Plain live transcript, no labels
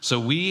So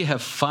we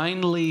have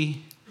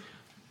finally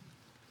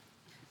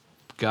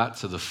got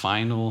to the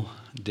final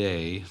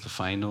day, the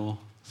final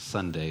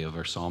Sunday of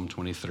our Psalm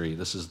 23.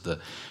 This is the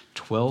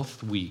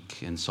 12th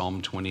week in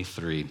Psalm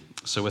 23.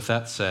 So with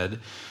that said,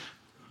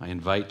 I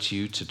invite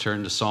you to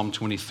turn to Psalm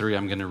 23.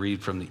 I'm going to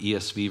read from the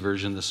ESV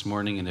version this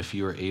morning, and if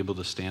you are able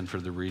to stand for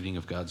the reading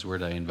of God's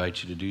word, I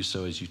invite you to do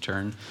so as you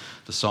turn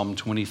to Psalm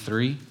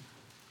 23.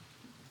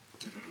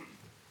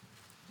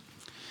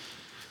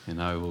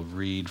 And I will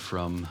read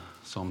from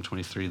Psalm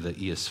 23, the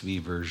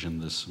ESV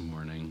version this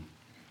morning.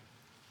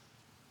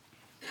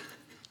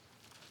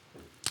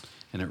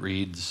 And it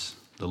reads,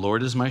 "The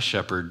Lord is my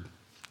shepherd,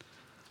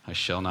 I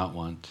shall not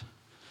want.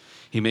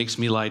 He makes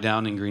me lie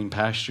down in green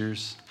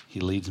pastures.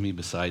 He leads me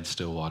beside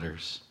still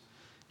waters.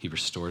 He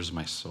restores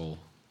my soul.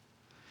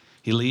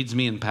 He leads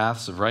me in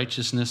paths of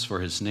righteousness for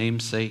his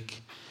name's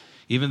sake.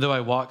 Even though I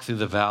walk through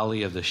the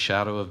valley of the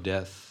shadow of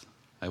death,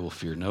 I will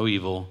fear no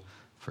evil,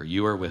 for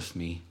you are with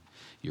me.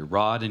 Your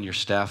rod and your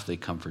staff, they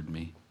comfort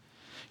me.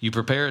 You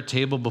prepare a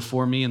table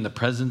before me in the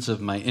presence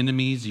of my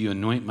enemies. You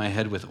anoint my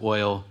head with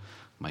oil.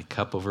 My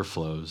cup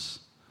overflows.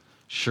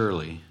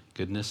 Surely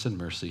goodness and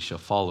mercy shall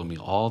follow me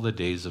all the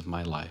days of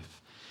my life,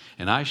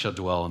 and I shall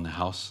dwell in the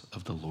house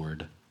of the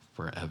Lord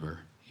forever."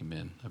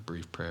 Amen. A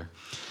brief prayer.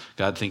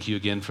 God, thank you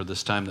again for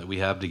this time that we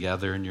have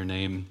together in your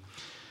name,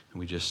 and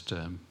we just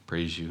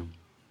praise you.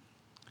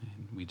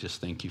 And we just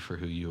thank you for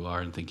who you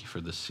are, and thank you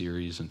for this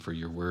series and for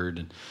your word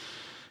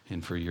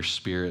and for your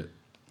spirit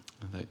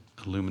that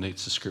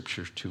illuminates the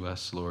scripture to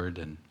us, Lord,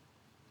 and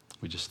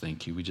we just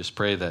thank you. We just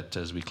pray that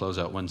as we close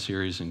out one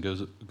series and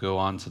go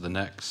on to the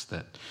next,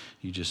 that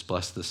you just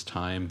bless this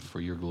time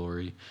for your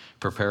glory.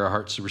 Prepare our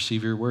hearts to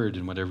receive your word,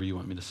 and whatever you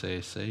want me to say,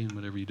 I say, and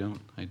whatever you don't,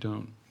 I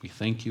don't. We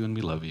thank you and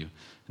we love you.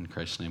 In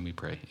Christ's name we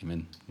pray.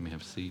 Amen. You may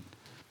have a seat.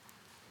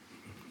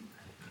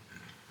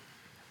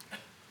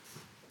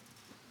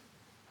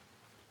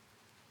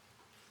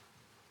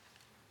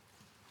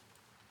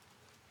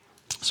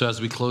 So as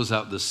we close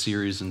out this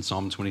series in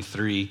Psalm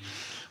 23,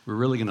 we're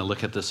really going to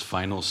look at this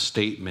final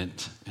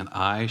statement, "And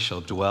I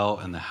shall dwell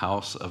in the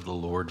house of the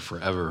Lord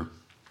forever."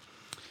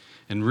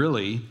 And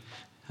really,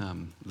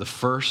 the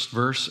first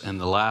verse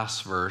and the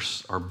last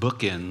verse are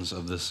bookends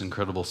of this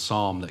incredible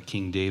psalm that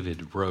King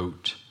David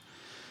wrote.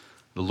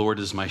 The Lord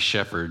is my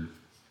shepherd,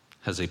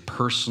 has a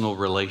personal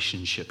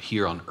relationship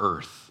here on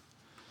earth,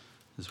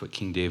 is what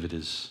King David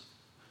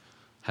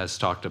has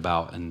talked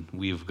about, and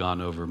we've gone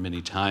over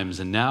many times.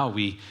 And now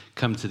we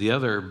come to the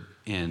other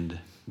end,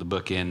 the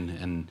bookend,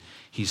 and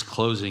he's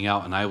closing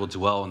out, "And I will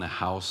dwell in the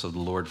house of the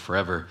Lord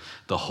forever,"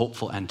 the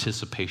hopeful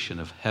anticipation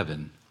of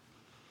heaven.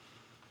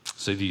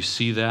 So do you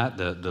see that?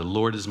 The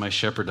Lord is my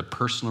shepherd, a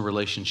personal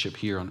relationship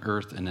here on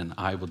earth, and then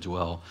I will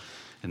dwell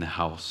in the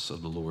house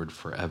of the Lord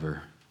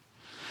forever.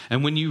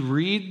 And when you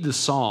read the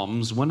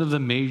Psalms, one of the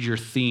major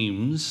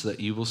themes that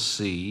you will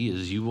see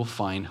is you will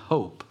find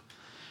hope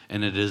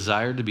and a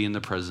desire to be in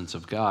the presence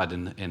of God.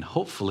 And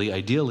hopefully,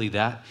 ideally,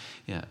 that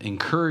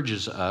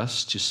encourages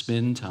us to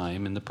spend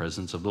time in the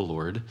presence of the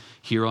Lord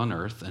here on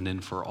earth and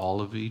then for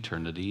all of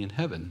eternity in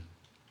heaven.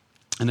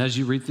 And as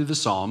you read through the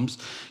Psalms,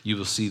 you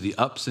will see the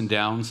ups and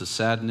downs, the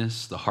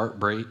sadness, the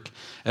heartbreak,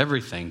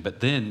 everything. But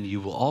then you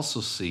will also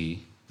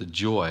see the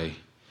joy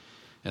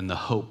and the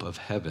hope of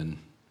heaven,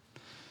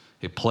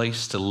 a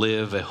place to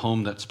live, a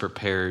home that's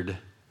prepared,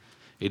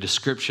 a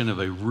description of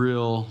a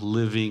real,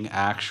 living,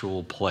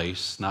 actual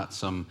place, not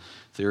some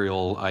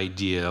ethereal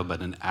idea, but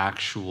an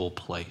actual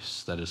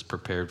place that is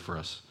prepared for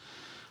us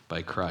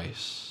by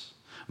Christ.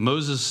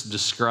 Moses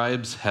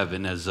describes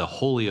heaven as a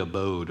holy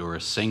abode or a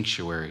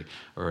sanctuary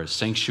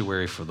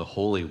for the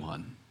Holy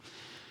One.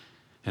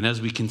 And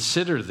as we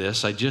consider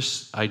this, I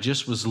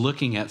just was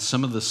looking at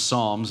some of the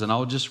Psalms, and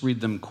I'll just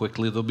read them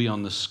quickly. They'll be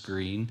on the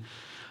screen.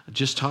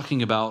 Just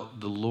talking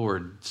about the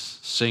Lord's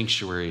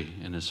sanctuary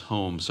and his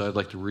home. So I'd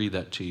like to read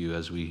that to you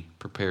as we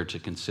prepare to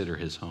consider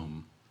his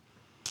home.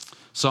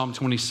 Psalm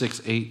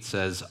 26:8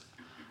 says,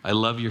 "I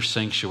love your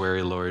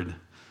sanctuary, Lord,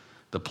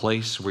 the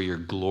place where your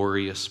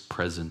glorious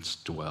presence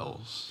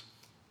dwells."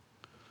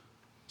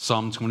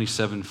 Psalm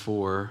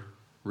 27:4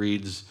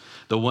 reads,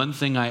 "The one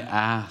thing I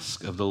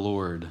ask of the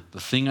Lord,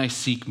 the thing I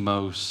seek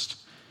most,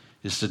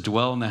 is to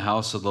dwell in the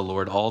house of the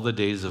Lord all the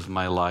days of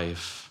my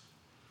life,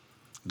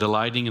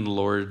 delighting in the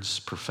Lord's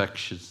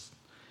perfections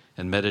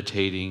and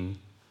meditating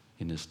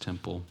in his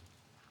temple."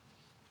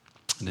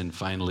 And then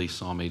finally,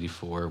 Psalm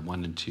 84,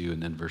 1 and 2,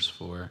 and then verse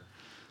 4.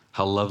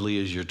 "How lovely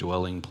is your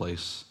dwelling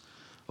place,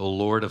 O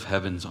Lord of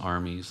heaven's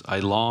armies. I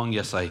long,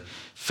 yes, I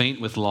faint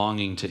with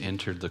longing to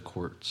enter the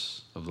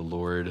courts of the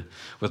Lord.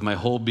 With my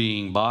whole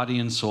being, body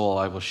and soul,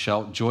 I will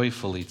shout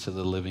joyfully to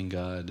the living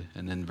God."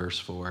 And then verse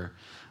 4.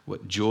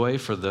 "What joy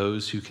for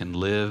those who can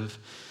live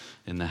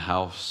in the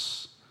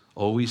house,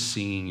 always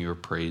singing your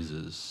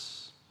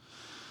praises."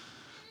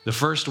 The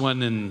first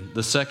one in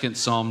the second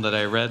psalm that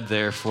I read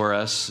there for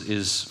us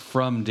is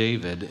from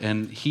David,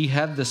 and he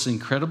had this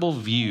incredible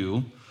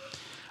view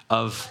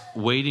of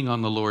waiting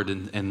on the Lord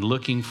and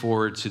looking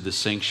forward to the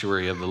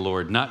sanctuary of the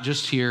Lord, not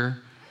just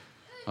here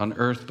on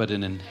earth, but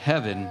in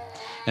heaven.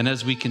 And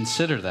as we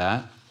consider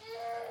that,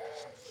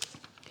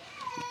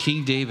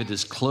 King David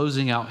is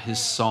closing out his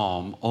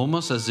psalm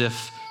almost as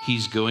if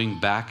he's going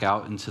back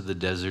out into the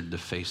desert to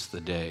face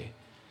the day.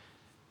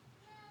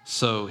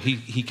 So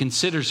he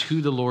considers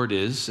who the Lord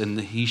is, and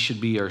he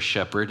should be our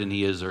shepherd, and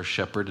he is our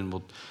shepherd, and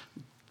we'll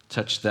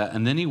touch that.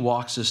 And then he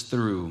walks us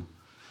through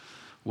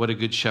what a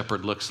good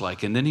shepherd looks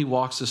like. And then he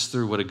walks us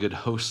through what a good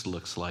host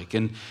looks like.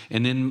 And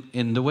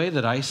in the way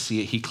that I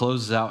see it, he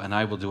closes out, and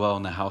I will dwell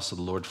in the house of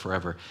the Lord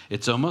forever.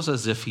 It's almost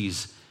as if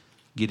he's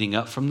getting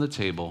up from the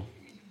table,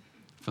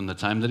 from the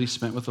time that he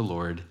spent with the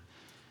Lord.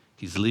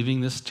 He's leaving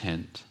this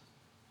tent.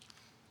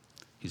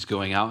 He's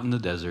going out in the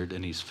desert,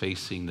 and he's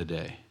facing the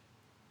day.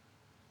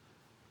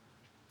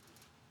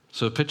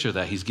 So picture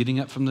that. He's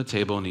getting up from the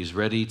table, and he's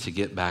ready to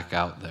get back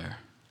out there.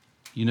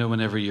 You know,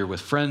 whenever you're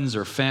with friends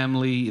or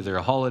family, either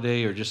a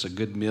holiday or just a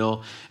good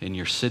meal, and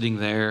you're sitting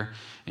there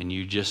and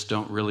you just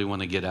don't really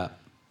want to get up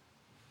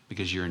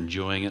because you're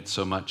enjoying it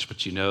so much,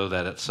 but you know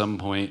that at some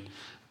point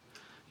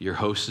your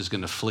host is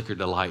going to flicker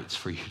the lights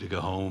for you to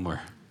go home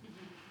or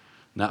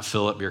not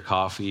fill up your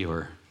coffee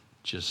or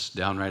just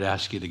downright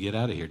ask you to get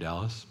out of here,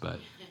 Dallas. But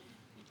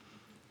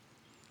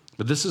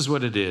this is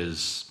what it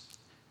is.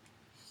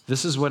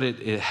 This is what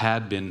it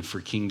had been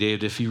for King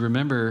David. If you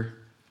remember,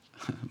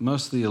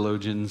 most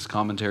theologians,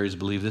 commentaries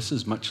believe this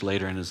is much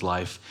later in his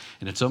life,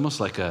 and it's almost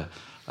like a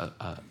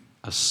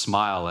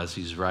smile as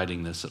he's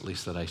writing this, at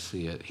least that I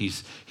see it.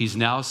 He's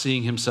now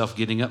seeing himself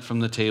getting up from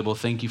the table.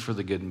 Thank you for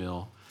the good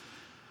meal.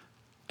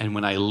 And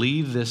when I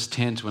leave this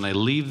tent, when I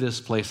leave this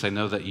place, I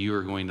know that you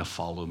are going to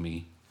follow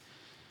me.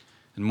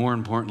 And more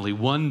importantly,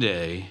 one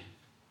day,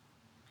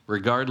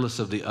 regardless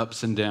of the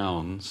ups and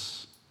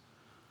downs,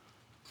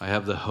 I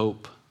have the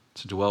hope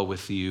to dwell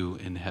with you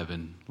in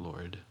heaven,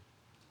 Lord.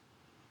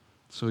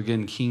 So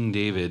again, King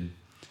David,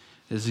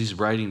 as he's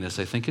writing this,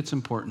 I think it's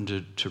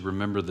important to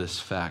remember this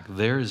fact.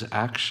 There's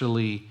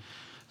actually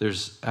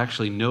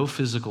no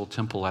physical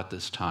temple at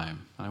this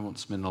time. I won't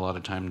spend a lot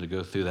of time to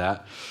go through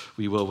that.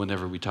 We will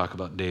whenever we talk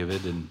about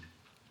David and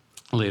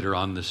later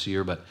on this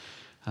year, but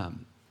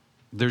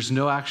there's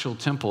no actual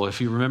temple. If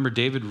you remember,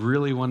 David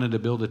really wanted to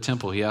build a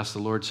temple. He asked the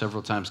Lord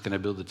several times, can I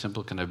build a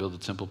temple? Can I build a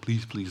temple?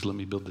 Please, please let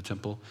me build the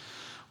temple.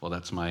 Well,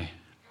 that's my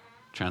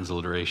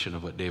transliteration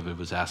of what David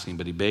was asking,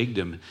 but he begged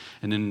him,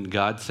 and then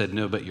God said,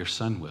 no, but your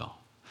son will.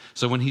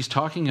 So when he's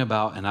talking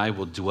about, and I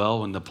will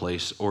dwell in the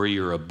place, or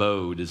your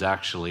abode is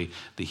actually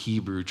the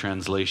Hebrew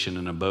translation,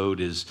 and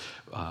abode is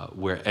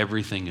where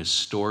everything is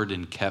stored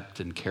and kept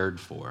and cared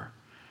for.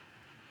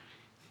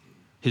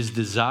 His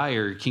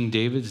desire, King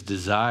David's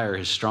desire,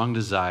 his strong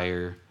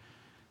desire,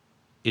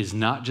 is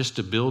not just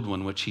to build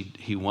one, which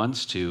he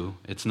wants to.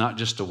 It's not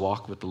just to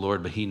walk with the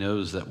Lord, but he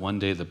knows that one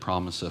day the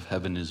promise of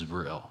heaven is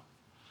real.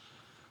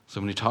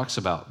 So when he talks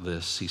about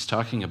this, he's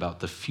talking about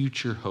the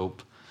future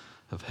hope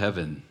of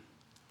heaven.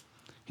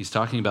 He's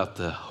talking about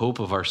the hope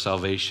of our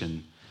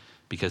salvation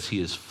because he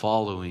is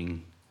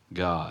following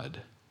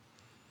God.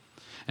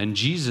 And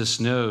Jesus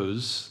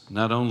knows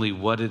not only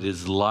what it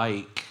is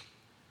like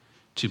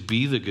to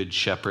be the good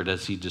shepherd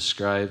as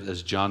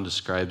John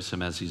describes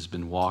him as he's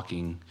been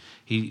walking.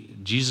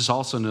 Jesus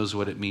also knows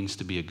what it means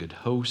to be a good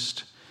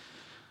host,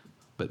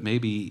 but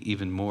maybe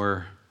even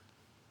more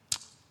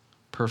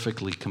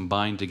perfectly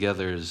combined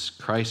together as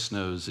Christ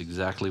knows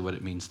exactly what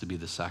it means to be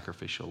the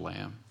sacrificial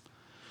lamb.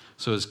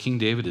 So as King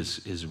David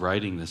is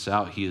writing this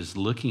out, he is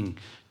looking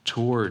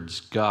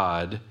towards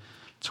God,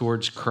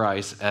 towards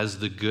Christ as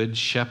the good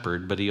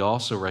shepherd, but he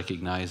also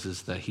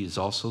recognizes that he is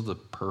also the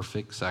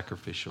perfect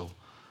sacrificial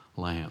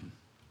lamb.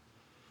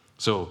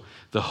 So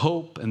the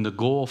hope and the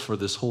goal for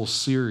this whole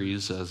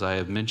series, as I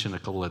have mentioned a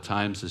couple of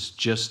times, is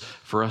just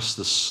for us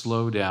to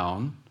slow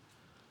down.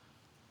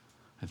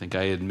 I think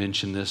I had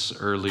mentioned this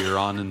earlier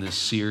on in this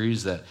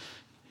series, that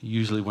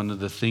usually one of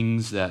the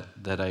things that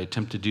I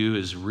attempt to do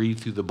is read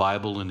through the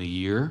Bible in a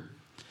year.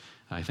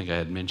 I think I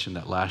had mentioned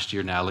that last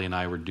year, Natalie and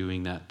I were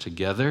doing that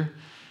together,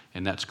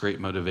 and that's great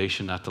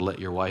motivation not to let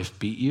your wife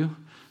beat you.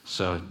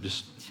 So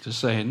just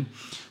saying,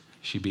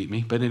 she beat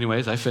me. But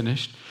anyways, I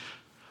finished.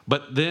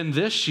 But then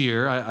this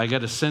year, I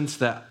got a sense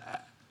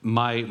that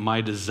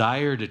my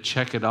desire to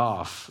check it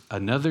off,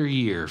 another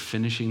year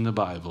finishing the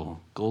Bible,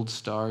 Gold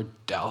Star,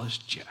 Dallas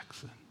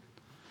Jackson.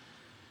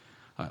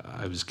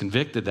 I was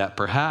convicted that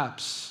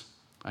perhaps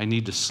I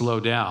need to slow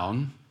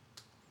down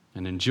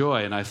and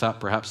enjoy, and I thought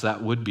perhaps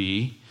that would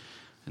be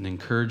an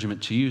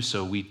encouragement to you.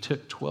 So we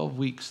took 12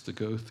 weeks to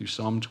go through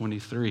Psalm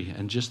 23,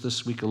 and just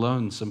this week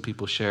alone, some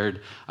people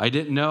shared, I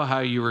didn't know how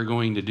you were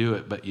going to do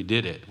it, but you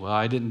did it. Well,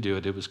 I didn't do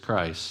it. It was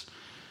Christ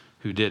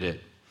who did it.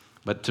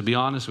 But to be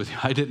honest with you,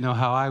 I didn't know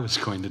how I was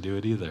going to do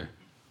it either.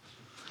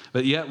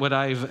 But yet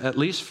at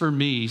least for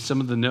me, some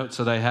of the notes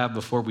that I have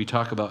before we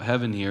talk about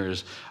heaven here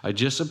is I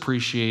just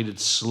appreciated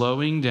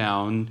slowing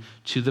down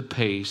to the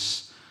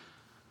pace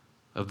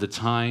of the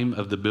time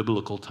of the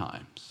biblical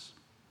times.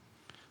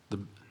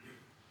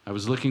 I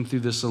was looking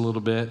through this a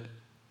little bit.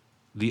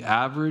 The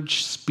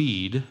average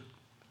speed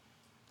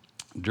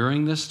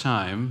during this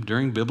time,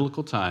 during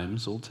biblical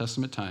times, Old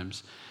Testament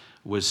times,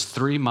 was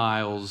 3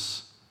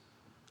 miles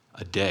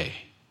a day.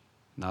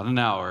 Not an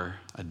hour,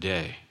 a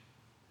day.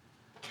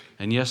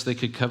 And yes, they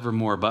could cover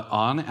more, but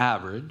on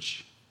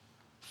average,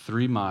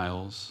 3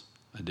 miles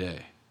a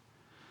day.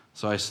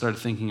 So I started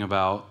thinking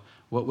about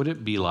what would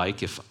it be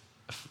like if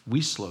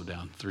we slow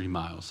down 3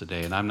 miles a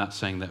day? And I'm not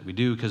saying that we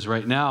do, because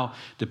right now,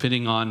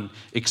 depending on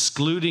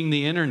excluding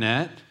the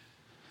internet,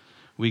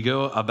 we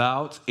go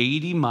about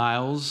 80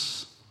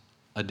 miles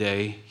a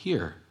day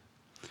here.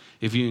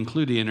 If you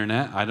include the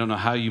internet, I don't know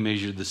how you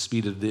measure the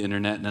speed of the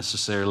internet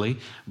necessarily,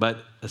 but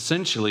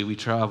essentially we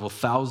travel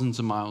thousands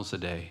of miles a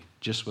day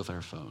just with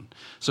our phone.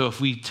 So if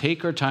we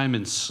take our time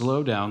and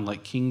slow down,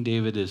 like King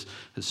David is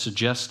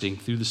suggesting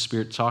through the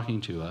Spirit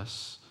talking to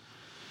us,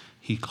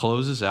 he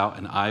closes out,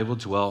 and I will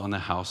dwell in the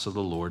house of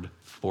the Lord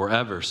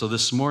forever. So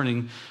this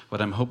morning, what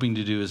I'm hoping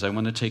to do is I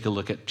want to take a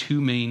look at 2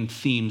 main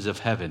themes of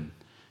heaven.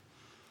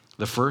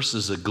 The first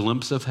is a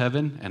glimpse of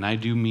heaven, and I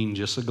do mean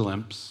just a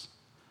glimpse.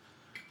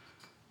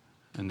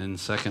 And then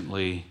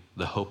secondly,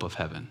 the hope of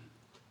heaven.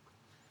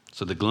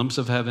 So the glimpse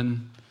of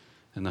heaven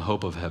and the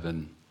hope of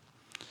heaven.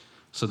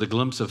 So the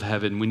glimpse of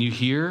heaven, when you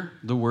hear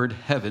the word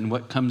heaven,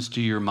 what comes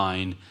to your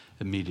mind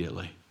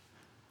immediately?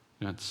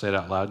 You don't have to say it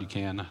out loud, you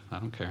can, I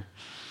don't care.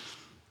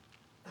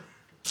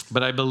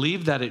 But I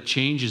believe that it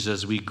changes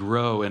as we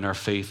grow in our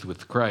faith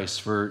with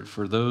Christ. For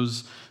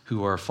those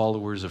who are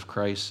followers of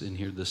Christ in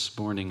here this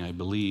morning, I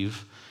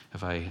believe,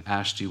 if I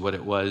asked you what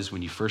it was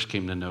when you first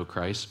came to know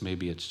Christ,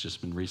 maybe it's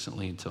just been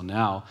recently until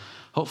now,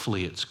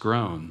 hopefully it's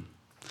grown.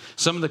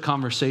 Some of the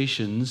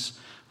conversations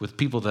with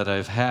people that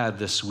I've had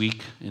this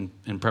week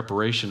in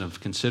preparation of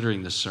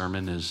considering this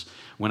sermon is,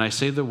 when I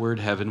say the word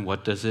heaven,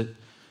 what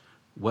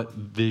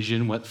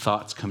vision, what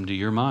thoughts come to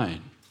your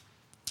mind?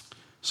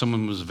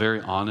 Someone was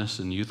very honest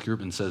in youth group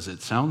and says,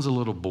 it sounds a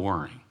little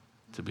boring,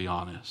 to be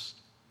honest.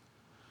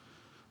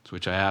 To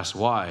which I asked,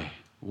 why?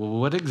 Well,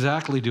 what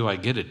exactly do I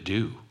get to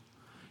do?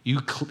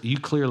 You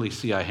clearly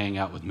see I hang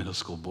out with middle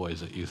school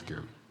boys at youth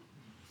group.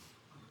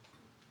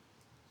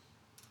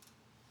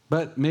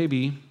 But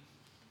maybe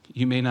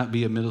you may not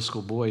be a middle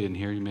school boy in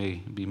here. You may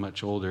be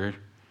much older.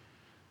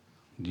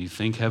 Do you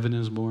think heaven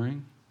is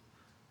boring?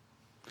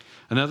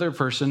 Another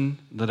person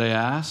that I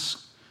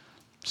asked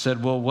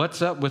said, well,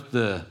 what's up with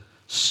the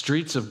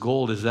streets of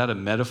gold? Is that a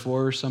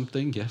metaphor or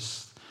something?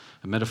 Yes,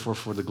 a metaphor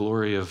for the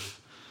glory of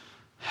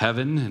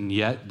heaven, and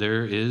yet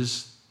there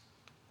is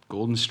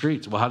golden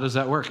streets. Well, how does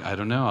that work? I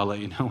don't know. I'll let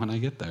you know when I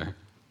get there.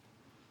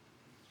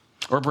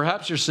 Or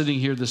perhaps you're sitting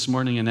here this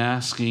morning and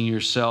asking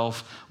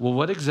yourself, well,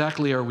 what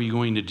exactly are we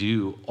going to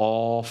do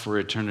all for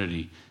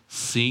eternity?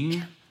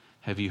 Sing?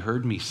 Have you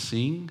heard me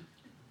sing?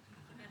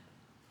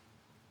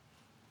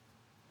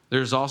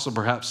 There's also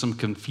perhaps some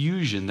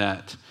confusion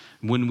that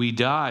when we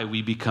die,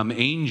 we become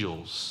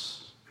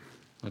angels.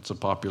 That's a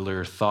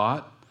popular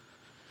thought.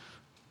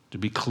 To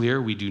be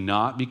clear, we do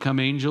not become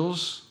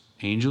angels.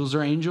 Angels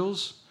are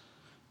angels.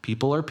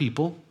 People are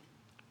people.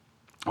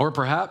 Or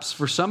perhaps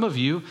for some of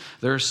you,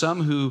 there are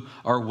some who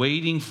are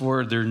waiting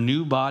for their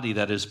new body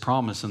that is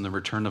promised in the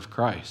return of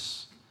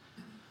Christ.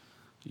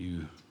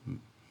 You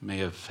may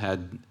have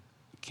had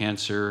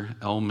cancer,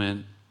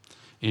 ailment,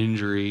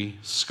 injury,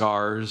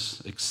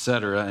 scars,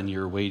 etc., and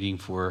you're waiting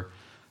for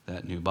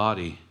that new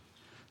body.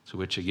 To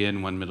which,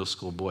 again, one middle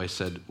school boy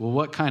said, well,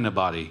 what kind of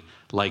body?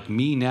 Like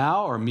me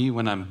now or me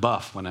when I'm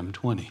buff, when I'm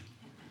 20?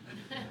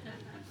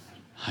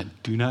 I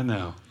do not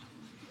know.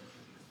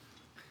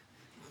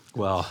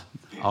 Well,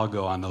 I'll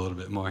go on a little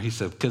bit more. He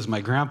said, because my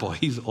grandpa,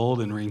 he's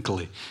old and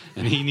wrinkly,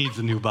 and he needs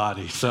a new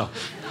body. So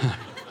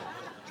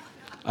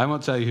I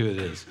won't tell you who it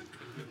is.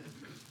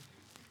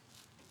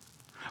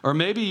 Or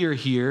maybe you're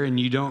here and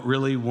you don't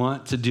really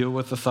want to deal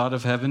with the thought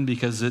of heaven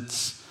because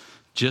it's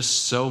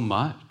just so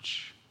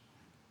much.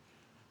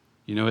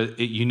 You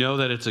know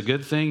that it's a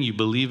good thing. You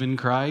believe in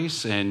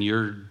Christ, and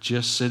you're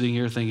just sitting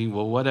here thinking,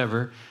 well,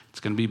 whatever.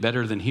 It's going to be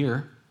better than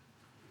here.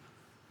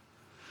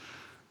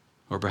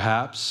 Or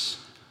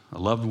perhaps a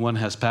loved one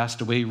has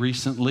passed away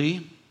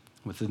recently,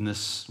 within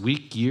this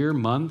week, year,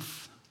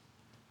 month,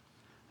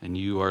 and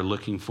you are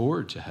looking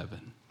forward to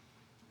heaven.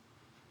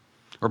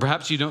 Or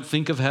perhaps you don't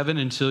think of heaven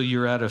until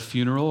you're at a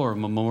funeral or a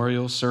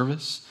memorial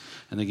service.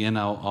 And again,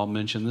 I'll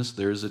mention this.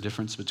 There is a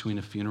difference between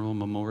a funeral and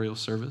memorial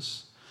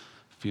service.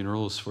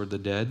 Funeral is for the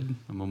dead.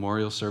 A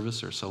memorial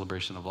service or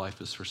celebration of life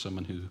is for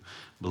someone who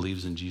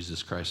believes in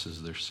Jesus Christ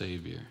as their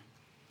Savior.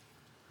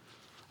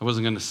 I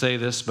wasn't going to say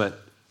this, but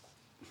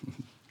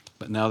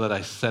now that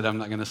I said I'm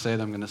not going to say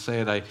it, I'm going to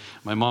say it.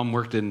 My mom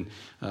worked in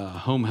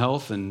home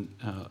health and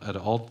at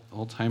an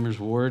Alzheimer's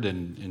ward,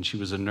 and she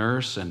was a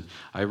nurse. And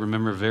I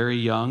remember very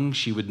young,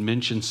 she would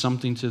mention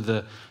something to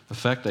the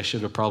effect, I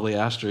should have probably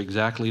asked her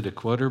exactly to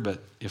quote her, but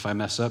if I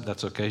mess up,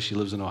 that's okay. She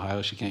lives in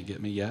Ohio. She can't get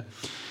me yet.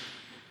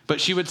 But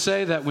she would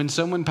say that when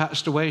someone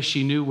passed away,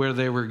 she knew where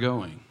they were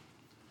going.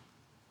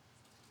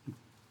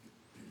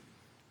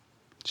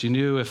 She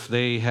knew if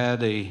they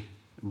had a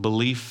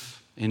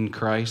belief in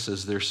Christ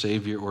as their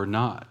Savior or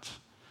not,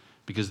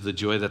 because of the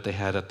joy that they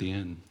had at the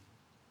end.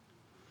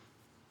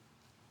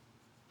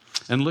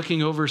 And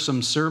looking over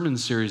some sermon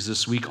series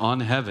this week on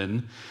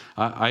heaven,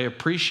 I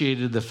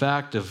appreciated the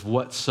fact of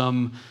what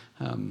some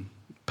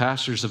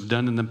pastors have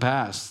done in the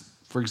past.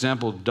 For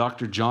example,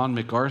 Dr. John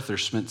MacArthur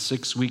spent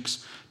 6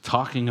 weeks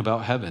talking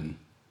about heaven.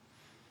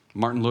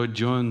 Martin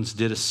Lloyd-Jones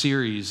did a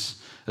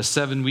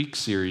 7-week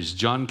series.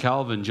 John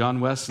Calvin, John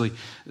Wesley,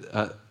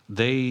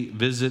 they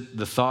visit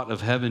the thought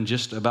of heaven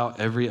just about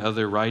every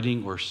other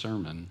writing or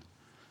sermon.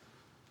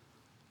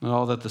 And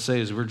all that to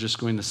say is we're just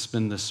going to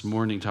spend this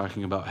morning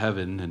talking about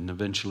heaven, and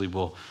eventually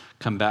we'll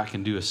come back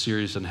and do a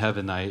series on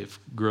heaven. I've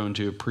grown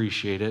to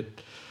appreciate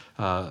it,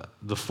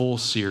 the full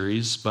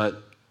series.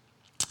 But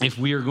if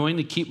we are going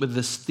to keep with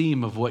this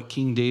theme of what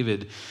King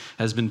David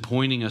has been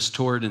pointing us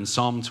toward in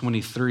Psalm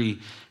 23,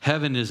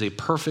 heaven is a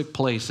perfect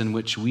place in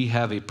which we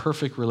have a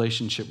perfect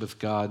relationship with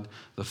God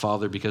the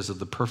Father because of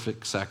the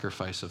perfect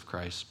sacrifice of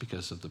Christ,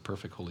 because of the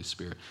perfect Holy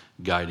Spirit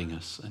guiding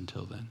us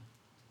until then.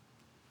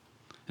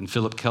 And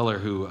Philip Keller,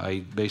 who I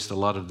based a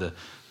lot of the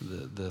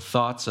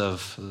thoughts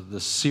of the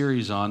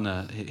series on,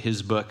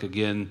 his book,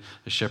 again,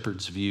 A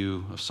Shepherd's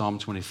View of Psalm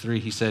 23,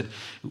 he said,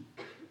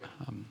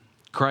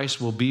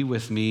 Christ will be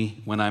with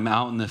me when I'm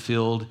out in the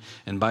field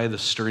and by the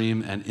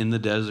stream and in the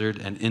desert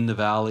and in the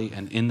valley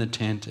and in the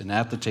tent and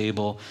at the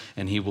table,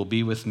 and he will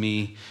be with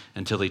me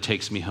until he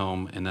takes me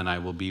home, and then I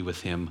will be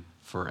with him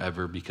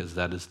forever, because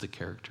that is the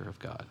character of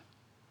God.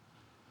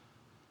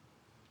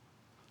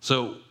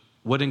 So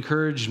what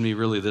encouraged me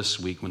really this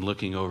week when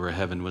looking over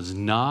heaven was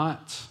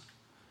not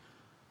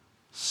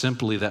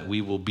simply that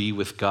we will be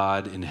with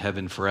God in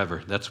heaven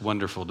forever. That's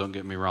wonderful, don't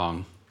get me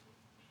wrong.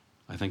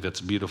 I think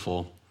that's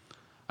beautiful.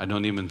 I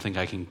don't even think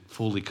I can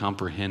fully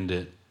comprehend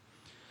it.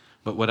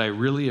 But what I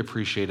really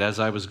appreciate as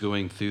I was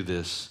going through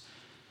this,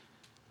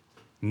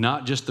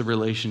 not just the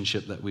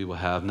relationship that we will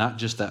have, not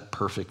just that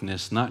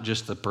perfectness, not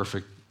just the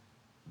perfect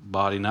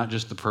body, not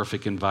just the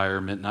perfect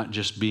environment, not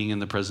just being in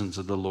the presence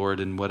of the Lord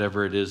and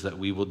whatever it is that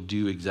we will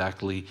do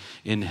exactly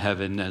in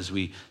heaven as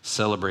we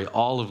celebrate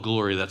all of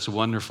glory. That's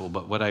wonderful.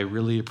 But what I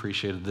really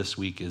appreciated this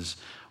week is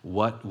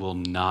what will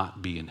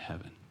not be in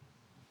heaven.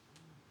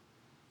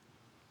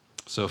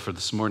 So for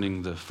this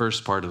morning, the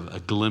first part of a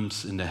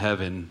glimpse into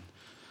heaven,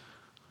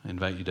 I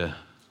invite you to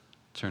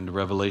turn to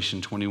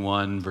Revelation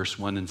 21, verse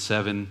 1 and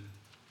 7.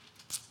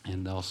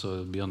 And also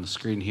it'll be on the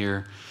screen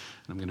here.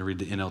 I'm going to read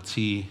the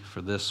NLT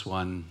for this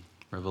one,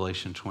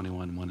 Revelation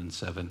 21, 1 and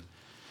 7.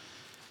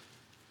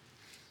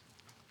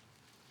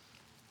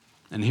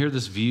 And hear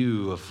this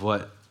view of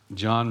what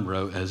John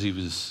wrote as he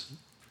was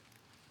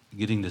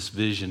getting this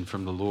vision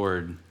from the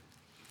Lord.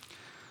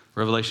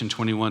 Revelation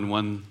 21,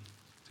 1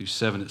 through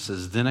 7, it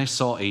says, Then I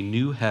saw a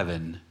new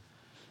heaven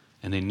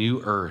and a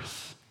new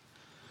earth,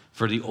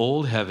 for the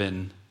old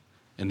heaven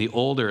and the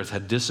old earth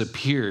had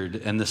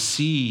disappeared, and the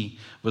sea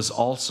was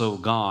also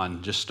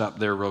gone. Just stop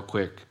there real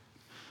quick.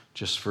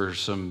 Just for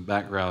some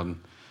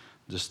background,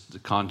 just the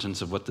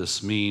contents of what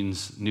this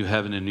means. New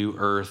heaven and new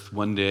earth,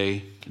 one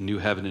day, new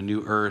heaven and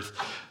new earth.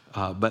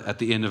 But at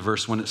the end of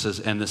verse 1, it says,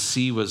 and the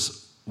sea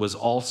was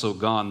also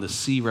gone. The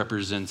sea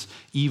represents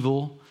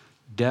evil,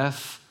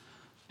 death,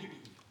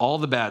 all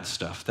the bad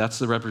stuff. That's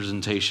the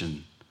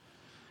representation.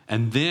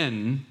 And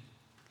then,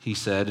 he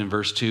said in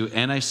verse 2,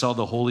 and I saw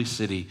the holy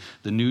city,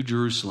 the new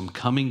Jerusalem,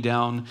 coming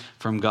down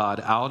from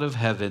God out of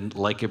heaven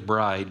like a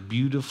bride,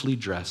 beautifully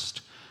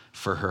dressed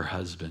for her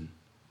husband.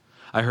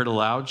 I heard a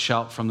loud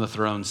shout from the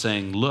throne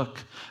saying,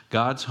 Look,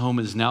 God's home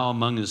is now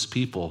among his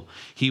people.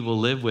 He will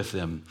live with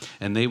them,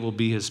 and they will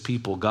be his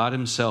people. God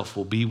himself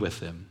will be with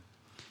them.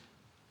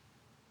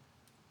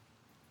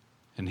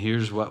 And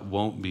here's what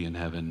won't be in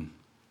heaven.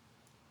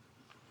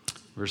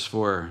 Verse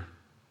 4,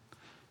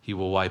 he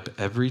will wipe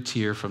every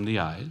tear from the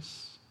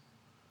eyes.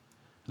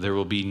 There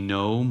will be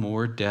no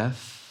more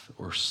death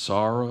or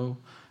sorrow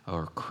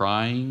or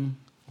crying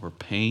or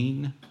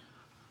pain.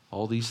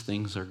 All these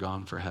things are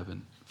gone for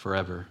heaven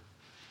forever.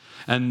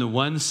 And the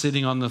one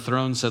sitting on the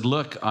throne said,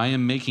 Look, I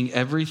am making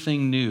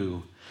everything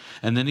new.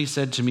 And then he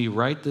said to me,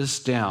 Write this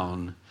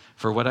down,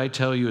 for what I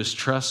tell you is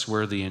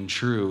trustworthy and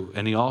true.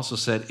 And he also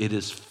said, It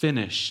is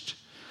finished.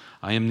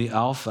 I am the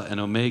Alpha and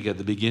Omega,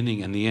 the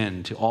beginning and the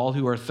end. To all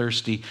who are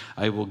thirsty,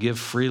 I will give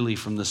freely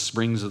from the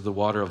springs of the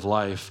water of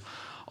life.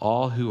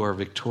 All who are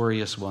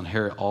victorious will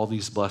inherit all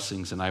these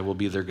blessings, and I will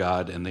be their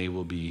God, and they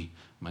will be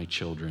my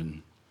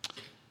children.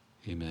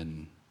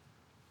 Amen.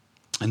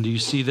 And do you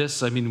see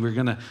this? I mean, we're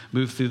going to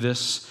move through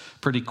this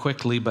pretty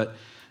quickly, but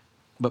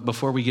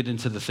before we get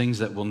into the things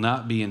that will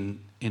not be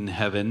in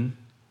heaven,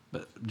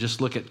 but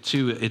just look at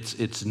 2,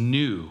 it's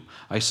new.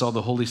 I saw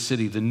the holy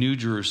city, the new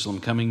Jerusalem,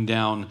 coming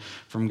down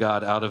from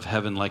God out of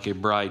heaven like a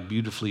bride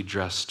beautifully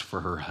dressed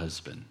for her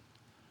husband.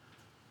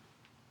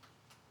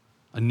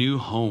 A new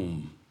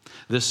home.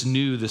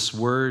 This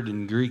word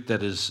in Greek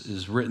that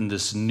is written,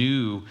 this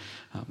new,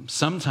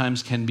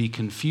 sometimes can be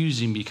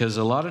confusing because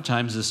a lot of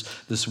times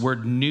this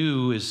word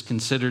new is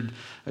considered,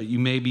 you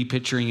may be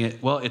picturing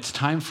it, well, it's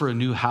time for a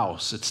new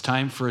house. It's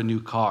time for a new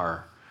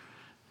car.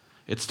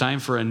 It's time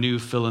for a new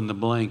fill in the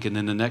blank. And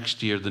then the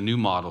next year, the new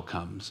model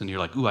comes and you're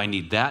like, ooh, I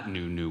need that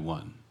new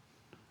one.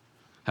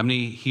 How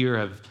many here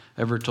have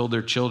ever told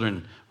their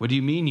children, what do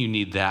you mean you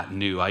need that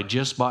new? I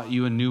just bought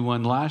you a new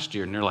one last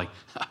year. And they're like,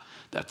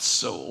 that's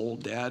so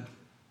old, Dad.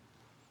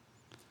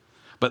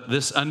 But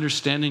this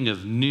understanding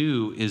of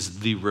new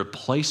is the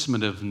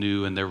replacement of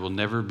new, and there will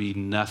never be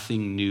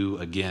nothing new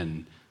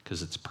again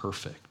because it's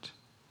perfect.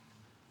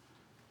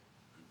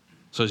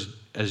 So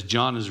as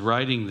John is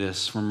writing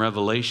this from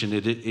Revelation,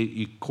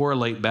 you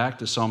correlate back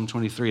to Psalm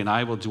 23, and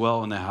I will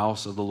dwell in the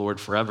house of the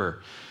Lord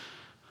forever.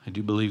 I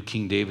do believe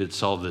King David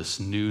saw this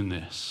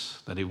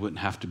newness, that he wouldn't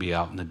have to be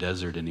out in the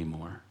desert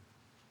anymore.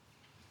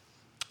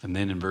 And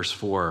then in verse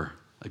 4,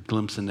 a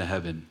glimpse into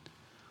heaven.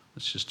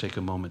 Let's just take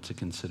a moment to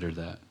consider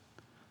that.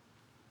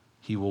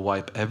 He will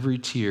wipe every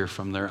tear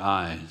from their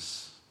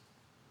eyes.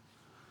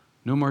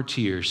 No more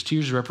tears.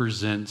 Tears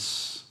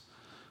represents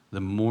the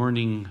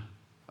mourning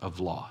of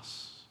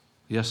loss.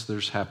 Yes,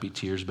 there's happy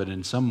tears, but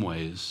in some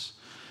ways,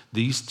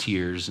 these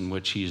tears in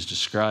which he is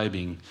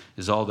describing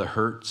is all the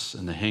hurts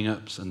and the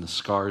hang-ups and the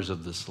scars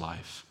of this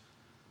life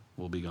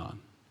will be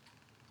gone.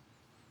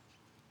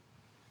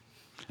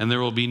 And there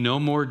will be no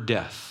more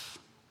death.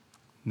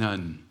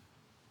 None.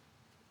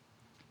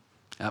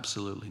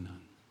 Absolutely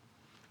none.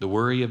 The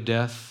worry of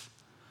death,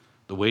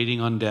 the waiting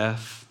on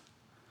death,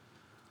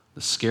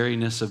 the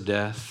scariness of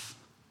death,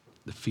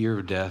 the fear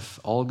of death,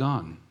 all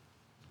gone.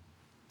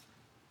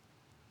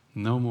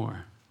 No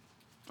more.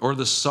 Or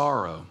the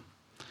sorrow.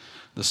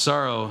 The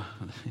sorrow,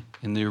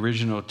 in the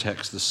original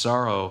text, the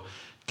sorrow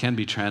can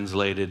be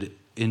translated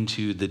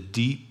into the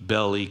deep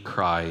belly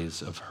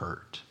cries of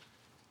hurt.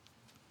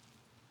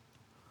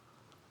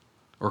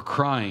 Or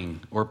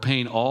crying, or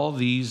pain. All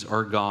these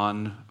are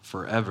gone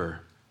forever.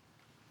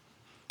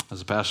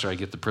 As a pastor, I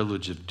get the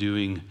privilege of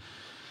doing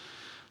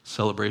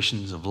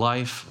celebrations of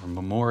life or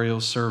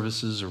memorial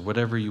services or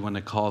whatever you want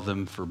to call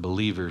them for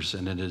believers.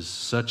 And it is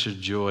such a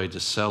joy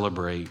to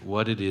celebrate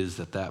what it is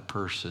that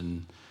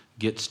person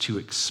gets to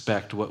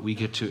expect, what we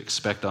get to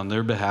expect on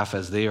their behalf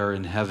as they are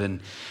in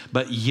heaven.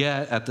 But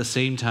yet, at the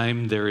same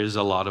time, there is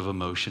a lot of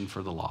emotion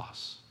for the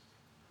loss.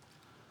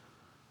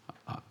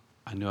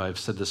 I know I've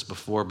said this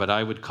before, but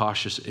I would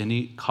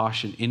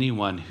caution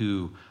anyone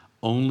who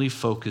only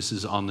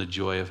focuses on the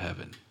joy of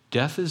heaven.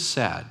 Death is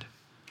sad.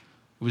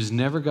 It was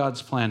never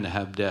God's plan to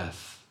have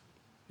death.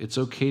 It's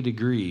okay to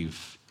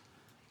grieve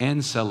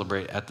and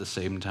celebrate at the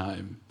same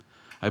time.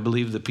 I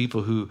believe the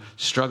people who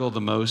struggle the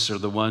most are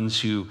the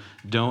ones who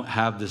don't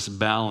have this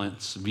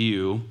balanced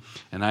view.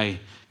 And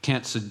I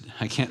can't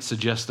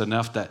suggest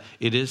enough that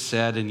it is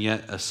sad and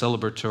yet a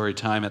celebratory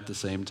time at the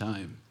same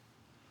time.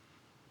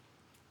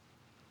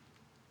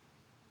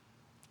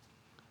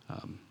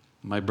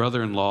 My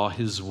brother-in-law,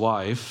 his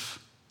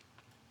wife,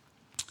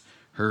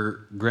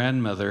 her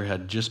grandmother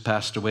had just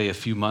passed away a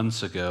few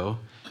months ago,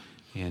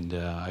 and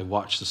I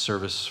watched the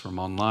service from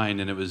online,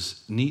 and it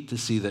was neat to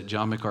see that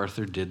John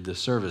MacArthur did the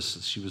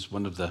service. She was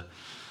one of the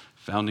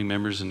founding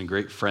members and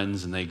great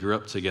friends, and they grew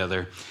up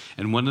together.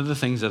 And one of the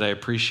things that I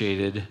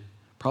appreciated,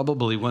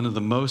 probably one of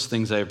the most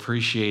things I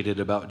appreciated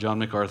about John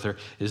MacArthur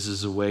is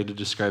his way to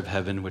describe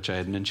heaven, which I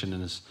had mentioned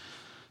in this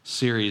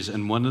series.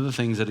 And one of the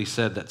things that he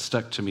said that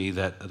stuck to me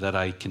that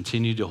I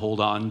continue to hold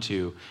on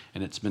to,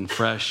 and it's been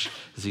fresh,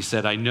 is he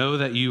said, I know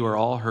that you are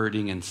all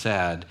hurting and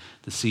sad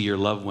to see your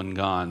loved one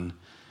gone.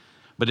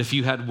 But if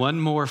you had one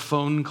more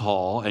phone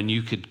call and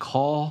you could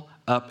call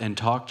up and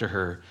talk to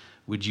her,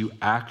 would you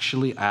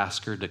actually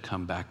ask her to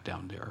come back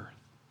down to earth?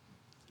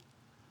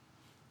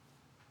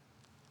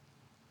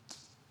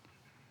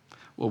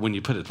 Well, when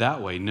you put it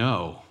that way,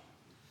 no.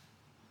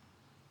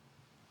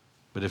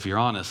 But if you're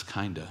honest,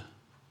 kinda.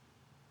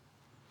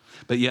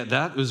 But yet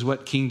that is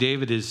what King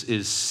David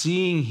is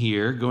seeing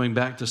here, going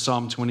back to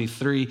Psalm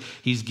 23.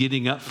 He's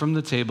getting up from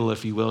the table,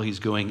 if you will. He's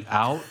going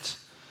out.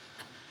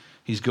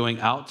 He's going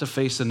out to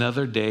face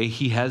another day.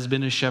 He has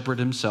been a shepherd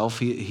himself.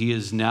 He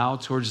is now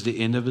towards the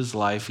end of his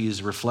life. He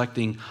is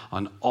reflecting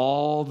on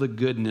all the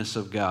goodness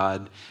of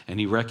God, and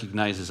he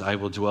recognizes, I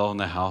will dwell in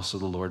the house of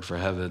the Lord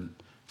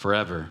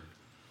forever,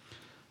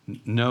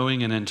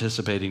 knowing and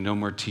anticipating no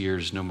more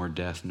tears, no more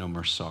death, no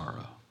more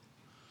sorrow.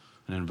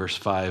 And in verse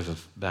 5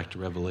 of back to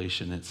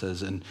Revelation, it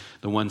says, and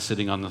the one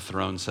sitting on the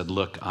throne said,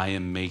 look, I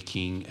am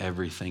making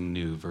everything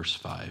new. Verse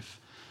 5.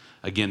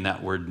 Again,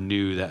 that word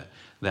new,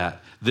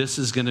 that this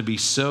is going to be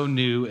so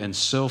new and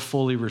so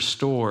fully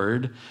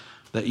restored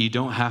that you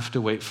don't have to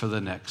wait for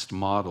the next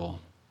model.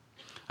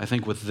 I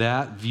think with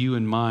that view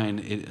in mind,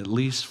 at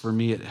least for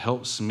me, it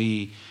helps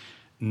me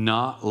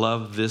not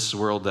love this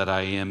world that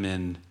I am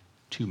in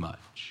too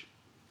much.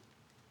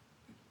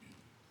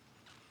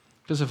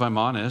 Because if I'm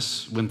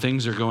honest, when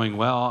things are going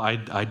well,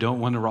 I don't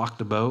want to rock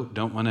the boat,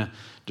 don't want to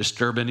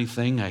disturb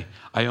anything.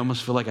 I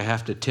almost feel like I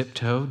have to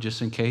tiptoe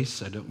just in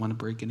case. I don't want to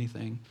break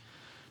anything.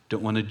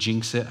 Don't want to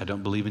jinx it. I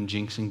don't believe in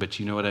jinxing, but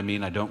you know what I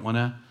mean. I don't want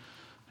to.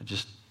 I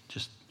just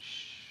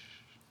shh.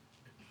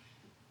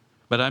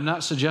 But I'm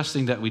not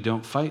suggesting that we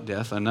don't fight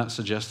death. I'm not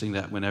suggesting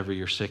that whenever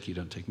you're sick, you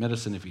don't take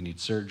medicine. If you need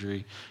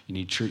surgery, you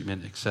need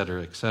treatment, et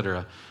cetera, et cetera.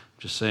 I'm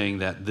just saying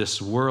that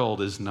this world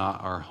is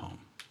not our home.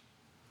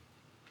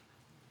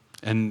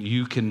 And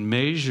you can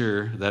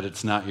measure that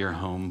it's not your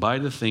home by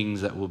the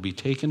things that will be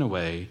taken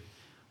away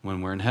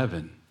when we're in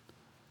heaven.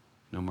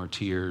 No more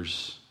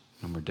tears,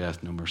 no more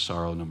death, no more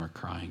sorrow, no more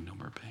crying, no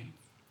more pain.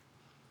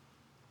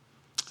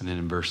 And then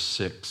in verse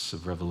 6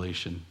 of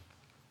Revelation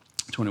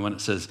 21,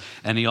 it says,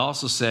 and he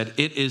also said,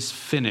 it is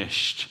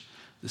finished.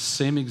 The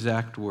same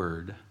exact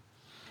word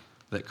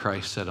that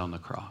Christ said on the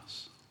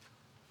cross.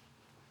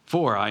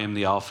 For I am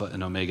the Alpha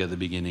and Omega, the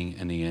beginning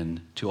and the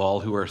end. To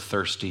all who are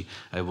thirsty,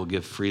 I will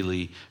give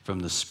freely from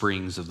the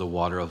springs of the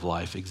water of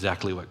life.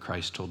 Exactly what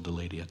Christ told the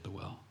lady at the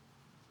well.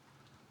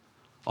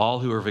 All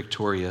who are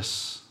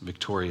victorious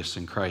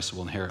in Christ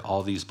will inherit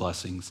all these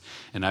blessings,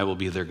 and I will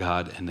be their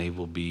God, and they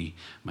will be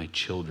my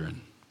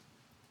children.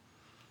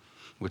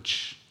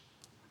 Which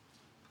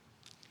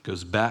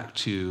goes back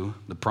to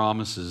the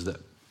promises that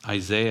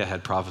Isaiah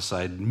had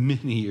prophesied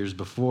many years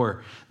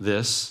before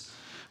this,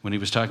 when he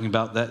was talking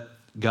about that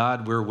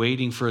God, we're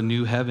waiting for a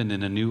new heaven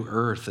and a new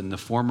earth, and the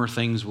former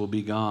things will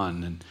be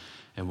gone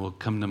and will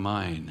come to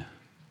mind.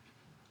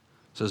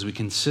 So as we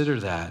consider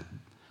that,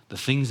 the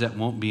things that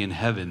won't be in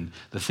heaven,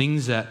 the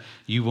things that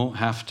you won't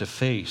have to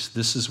face,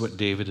 this is what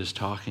David is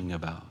talking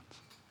about.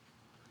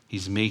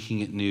 He's making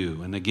it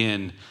new. And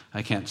again,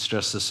 I can't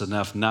stress this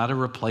enough, not a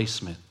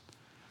replacement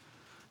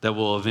that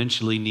will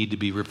eventually need to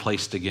be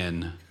replaced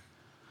again.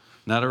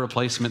 Not a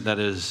replacement that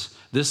is,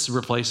 this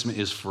replacement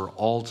is for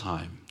all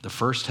time. The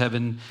first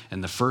heaven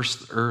and the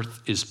first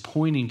earth is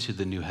pointing to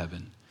the new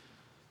heaven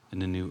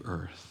and the new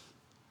earth.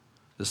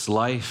 This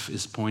life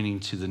is pointing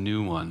to the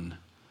new one.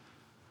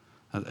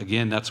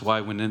 Again, that's why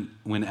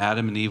when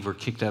Adam and Eve were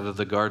kicked out of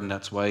the garden,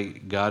 that's why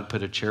God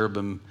put a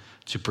cherubim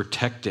to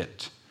protect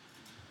it,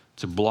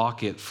 to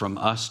block it from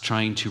us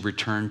trying to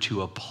return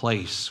to a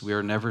place. We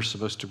are never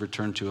supposed to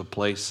return to a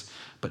place,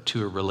 but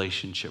to a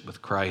relationship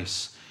with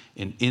Christ.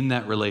 And in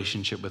that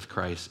relationship with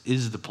Christ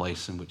is the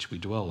place in which we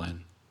dwell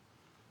in.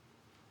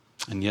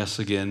 And yes,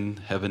 again,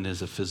 heaven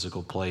is a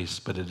physical place,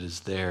 but it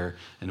is there,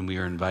 and we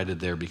are invited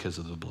there because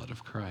of the blood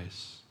of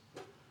Christ.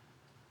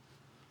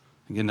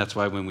 Again, that's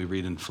why when we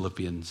read in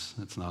Philippians,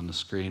 it's not on the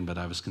screen, but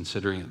I was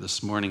considering it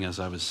this morning as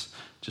I was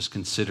just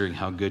considering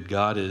how good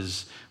God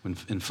is. When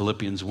in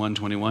Philippians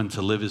 1:21,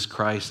 to live is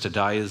Christ, to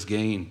die is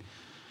gain.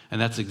 And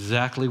that's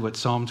exactly what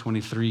Psalm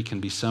 23 can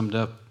be summed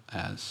up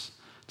as.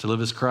 To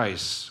live is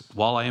Christ.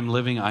 While I am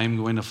living, I am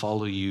going to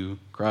follow you,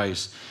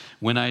 Christ.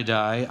 When I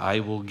die, I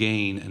will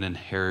gain an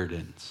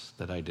inheritance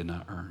that I did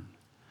not earn.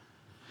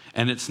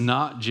 And it's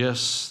not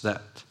just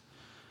that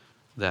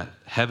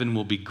heaven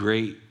will be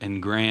great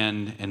and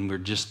grand, and we're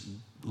just,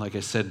 like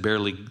I said,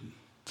 barely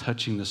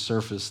touching the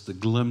surface, the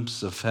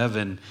glimpse of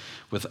heaven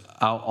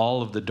without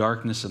all of the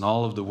darkness and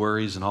all of the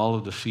worries and all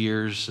of the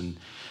fears. And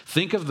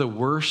think of the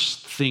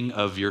worst thing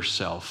of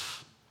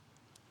yourself.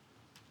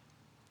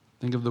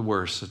 Think of the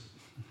worst.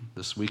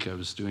 This week I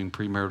was doing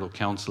premarital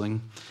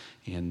counseling,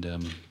 and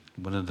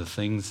one of the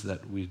things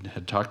that we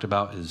had talked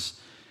about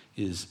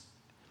is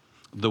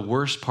the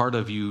worst part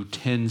of you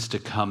tends to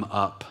come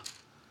up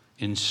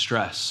in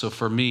stress. So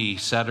for me,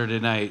 Saturday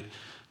night,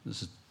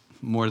 this is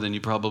more than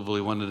you probably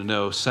wanted to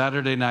know,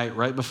 Saturday night,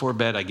 right before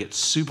bed, I get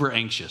super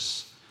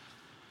anxious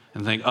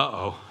and think,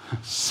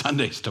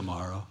 Sunday's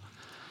tomorrow.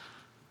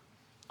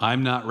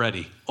 I'm not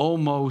ready.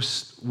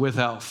 Almost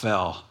without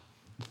fail,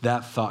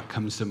 that thought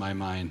comes to my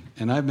mind.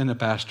 And I've been a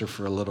pastor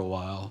for a little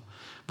while.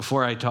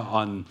 Before I taught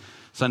on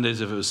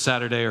Sundays, if it was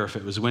Saturday or if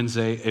it was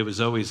Wednesday, it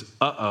was always,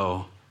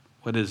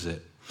 what is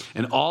it?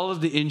 And all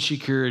of the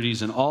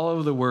insecurities and all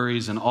of the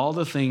worries and all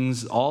the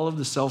things, all of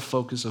the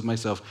self-focus of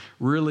myself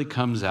really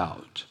comes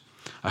out.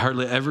 I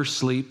hardly ever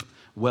sleep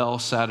well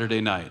Saturday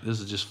night. This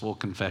is just full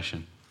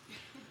confession.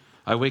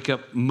 I wake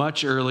up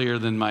much earlier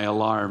than my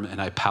alarm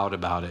and I pout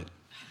about it.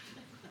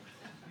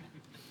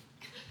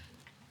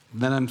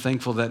 Then I'm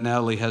thankful that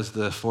Natalie has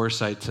the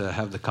foresight to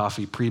have the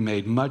coffee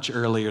pre-made much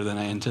earlier than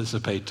I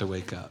anticipate to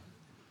wake up.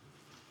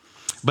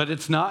 But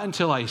it's not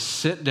until I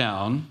sit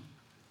down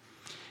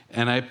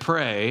and I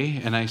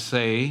pray and I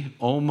say,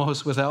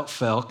 almost without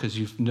fail, because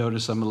you've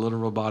noticed I'm a little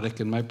robotic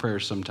in my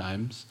prayers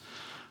sometimes.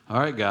 All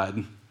right,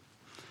 God,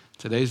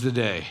 today's the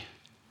day.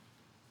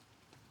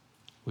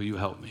 Will you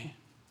help me?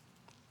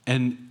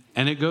 And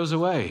it goes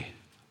away.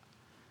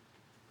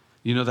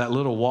 You know, that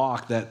little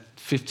walk, that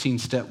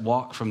 15-step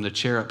walk from the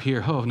chair up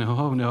here. Oh,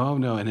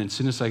 no. And as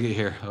soon as I get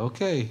here,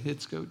 okay,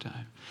 it's go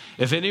time.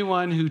 If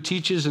anyone who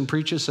teaches and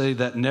preaches say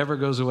that never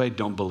goes away,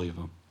 don't believe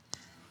them.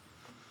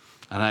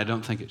 And I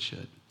don't think it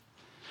should.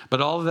 But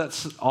all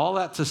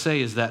that to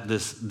say is that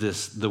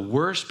the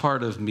worst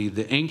part of me,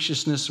 the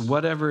anxiousness,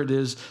 whatever it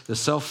is, the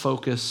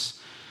self-focus,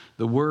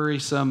 the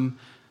worrisome,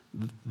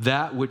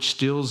 that which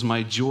steals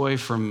my joy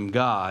from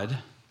God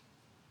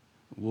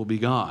will be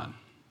gone.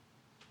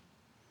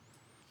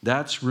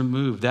 That's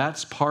removed.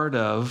 That's part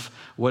of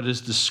what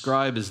is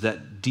described as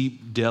that deep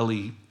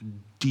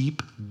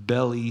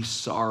belly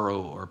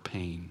sorrow or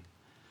pain.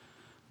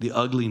 The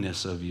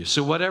ugliness of you.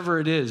 So whatever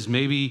it is,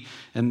 maybe,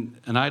 and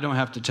I don't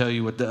have to tell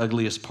you what the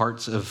ugliest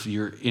parts of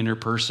your inner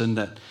person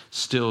that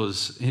still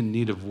is in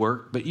need of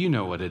work, but you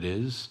know what it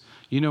is.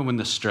 You know when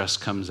the stress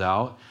comes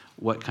out,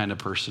 what kind of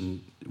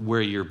person,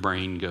 where your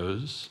brain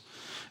goes.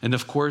 And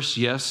of course,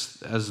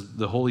 yes, as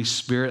the Holy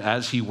Spirit,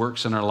 as he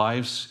works in our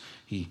lives,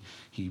 he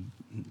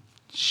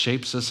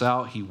shapes us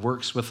out, he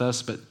works with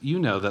us, but you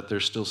know that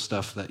there's still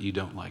stuff that you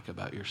don't like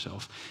about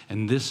yourself.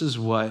 And this is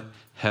what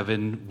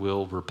heaven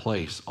will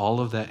replace. All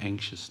of that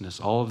anxiousness,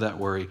 all of that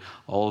worry,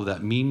 all of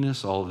that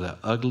meanness, all of that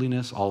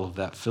ugliness, all of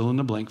that fill in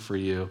the blank for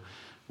you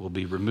will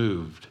be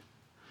removed.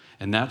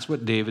 And that's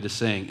what David is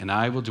saying. And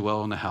I will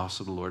dwell in the house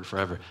of the Lord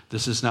forever.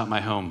 This is not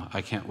my home.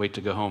 I can't wait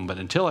to go home. But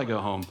until I go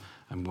home,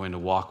 I'm going to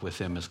walk with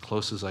him as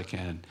close as I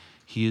can.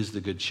 He is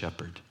the good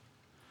shepherd.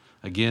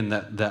 Again,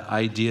 that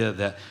idea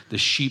that the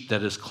sheep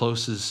that is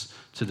closest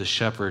to the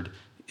shepherd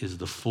is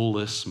the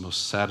fullest,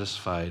 most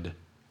satisfied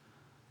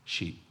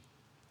sheep.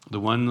 The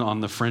ones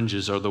on the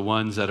fringes are the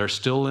ones that are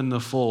still in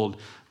the fold,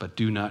 but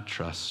do not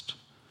trust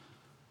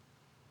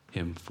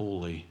him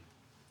fully.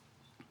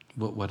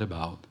 What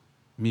about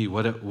me?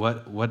 What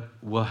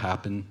will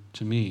happen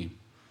to me?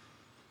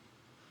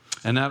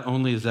 And not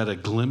only is that a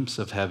glimpse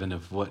of heaven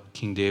of what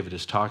King David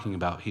is talking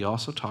about, he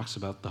also talks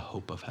about the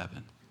hope of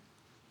heaven.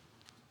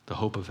 The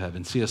hope of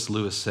heaven. C.S.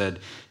 Lewis said,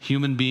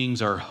 human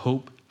beings are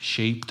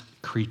hope-shaped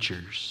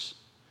creatures.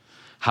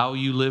 How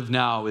you live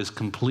now is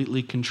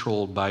completely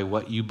controlled by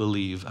what you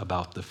believe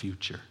about the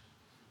future.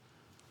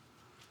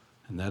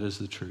 And that is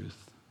the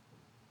truth.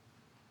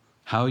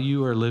 How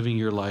you are living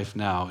your life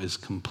now is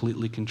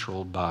completely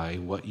controlled by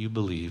what you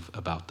believe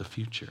about the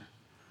future.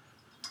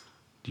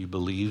 Do you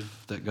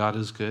believe that God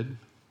is good?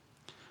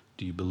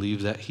 Do you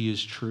believe that he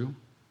is true?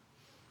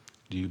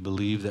 Do you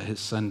believe that his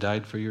son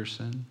died for your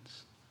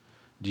sins?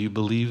 Do you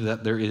believe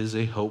that there is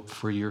a hope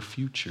for your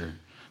future?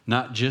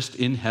 Not just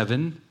in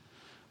heaven,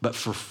 but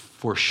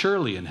for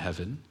surely in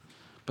heaven,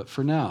 but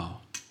for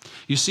now.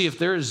 You see, if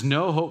there is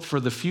no hope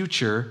for the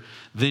future,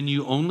 then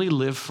you only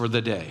live for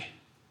the day.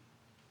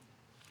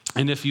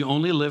 And if you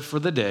only live for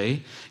the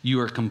day, you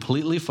are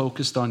completely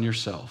focused on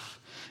yourself.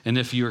 And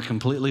if you are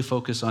completely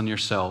focused on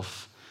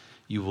yourself,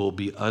 you will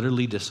be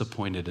utterly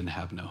disappointed and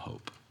have no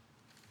hope.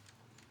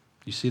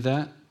 You see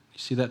that? You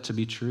see that to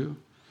be true?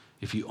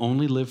 If you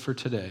only live for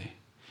today,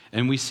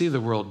 and we see the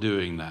world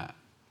doing that.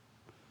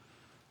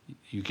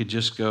 You could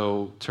just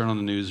go turn on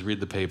the news,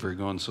 read the paper,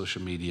 go on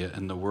social media,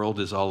 and the world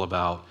is all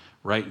about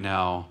right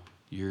now,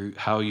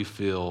 how you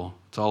feel.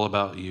 It's all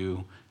about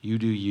you. You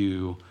do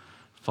you.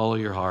 Follow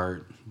your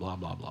heart, blah,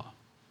 blah, blah.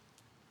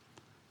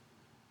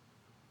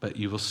 But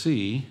you will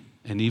see,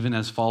 and even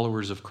as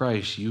followers of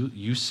Christ,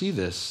 you see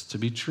this to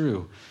be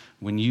true.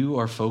 When you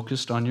are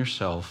focused on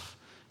yourself,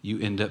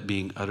 you end up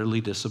being utterly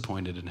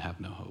disappointed and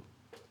have no hope.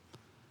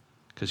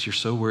 Because you're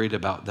so worried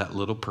about that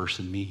little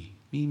person, me.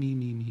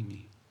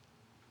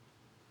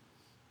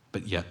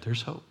 But yet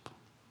there's hope,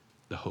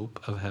 the hope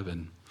of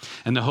heaven.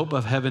 And the hope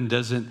of heaven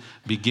doesn't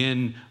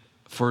begin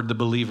for the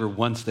believer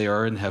once they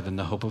are in heaven.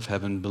 The hope of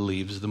heaven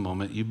believes the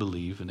moment you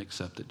believe and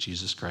accept that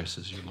Jesus Christ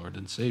is your Lord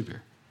and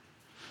Savior.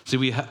 See,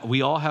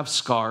 we all have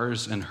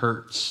scars and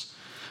hurts,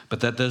 but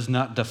that does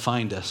not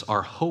define us.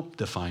 Our hope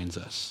defines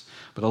us.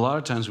 But a lot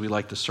of times we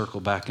like to circle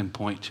back and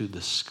point to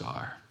this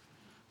scar,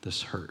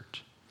 this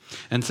hurt.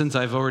 And since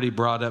I've already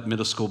brought up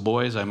middle school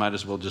boys, I might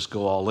as well just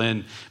go all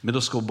in. Middle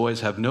school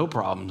boys have no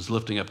problems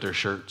lifting up their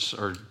shirts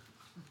or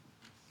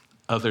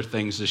other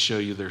things to show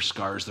you their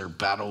scars, their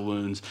battle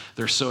wounds.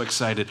 They're so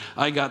excited.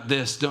 I got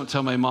this. Don't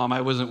tell my mom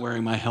I wasn't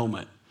wearing my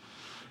helmet,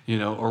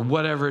 or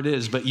whatever it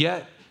is. But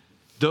yet,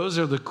 those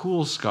are the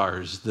cool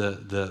scars,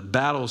 the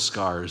battle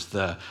scars,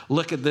 the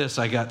look at this,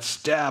 I got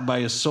stabbed by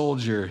a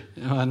soldier.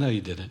 Oh, I know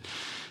you didn't.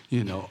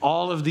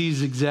 All of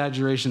these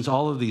exaggerations,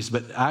 all of these,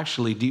 but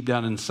actually deep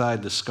down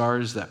inside, the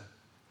scars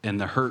and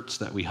the hurts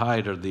that we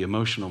hide are the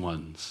emotional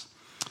ones,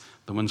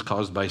 the ones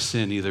caused by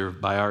sin, either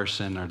by our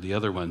sin or the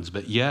other ones.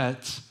 But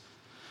yet,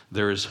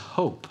 there is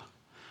hope.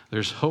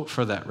 There's hope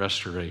for that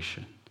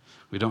restoration.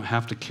 We don't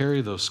have to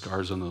carry those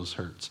scars and those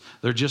hurts.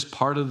 They're just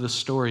part of the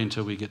story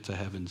until we get to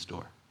heaven's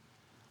door.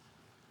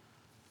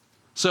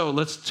 So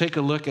let's take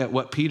a look at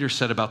what Peter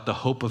said about the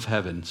hope of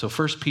heaven. So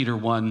 1 Peter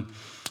 1,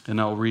 and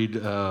I'll read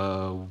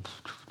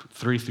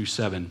 3 through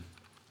 7.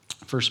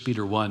 1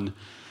 Peter 1,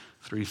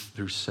 3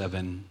 through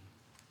 7.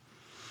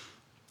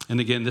 And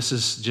again, this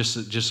is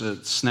just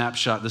a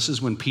snapshot. This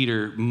is when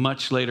Peter,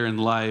 much later in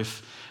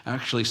life,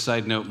 actually,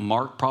 side note,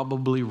 Mark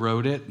probably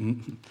wrote it.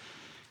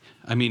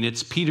 I mean,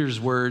 it's Peter's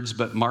words,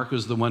 but Mark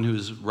was the one who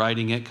was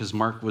writing it because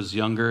Mark was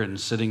younger and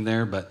sitting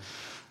there. But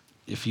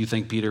if you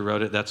think Peter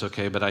wrote it, that's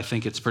okay. But I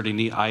think it's pretty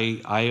neat.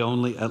 I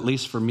only, at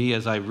least for me,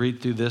 as I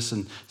read through this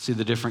and see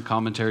the different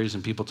commentaries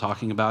and people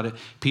talking about it,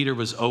 Peter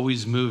was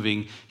always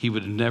moving. He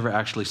would never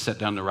actually sit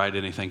down to write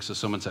anything. So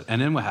someone said,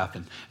 and then what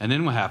happened? And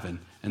then what happened?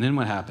 And then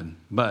what happened?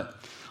 But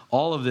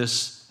all of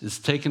this is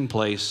taking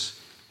place.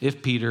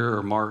 If Peter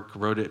or Mark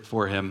wrote it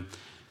for him,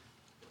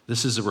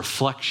 this is a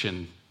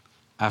reflection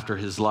after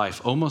his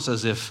life, almost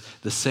as if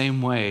the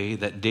same way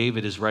that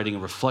David is writing a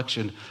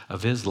reflection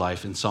of his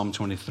life in Psalm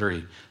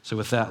 23. So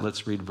with that,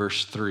 let's read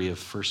verse 3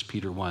 of 1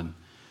 Peter 1.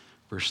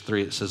 Verse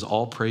 3, it says,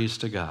 all praise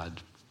to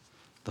God,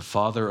 the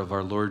Father of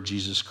our Lord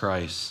Jesus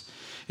Christ.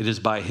 It is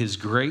by his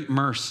great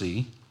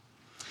mercy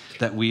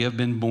that we have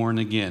been born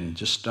again.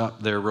 Just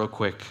stop there real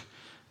quick.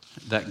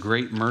 That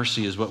great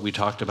mercy is what we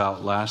talked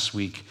about last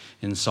week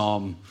in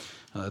Psalm,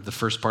 the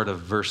first part of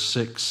verse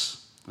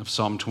 6 of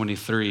Psalm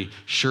 23.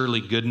 Surely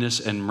goodness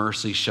and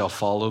mercy shall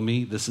follow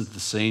me. This is the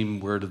same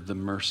word of the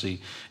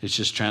mercy. It's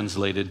just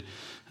translated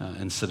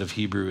instead of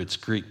Hebrew, it's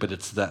Greek, but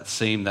it's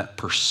that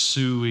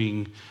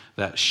pursuing,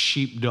 that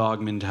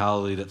sheepdog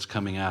mentality that's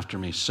coming after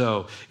me.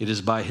 So it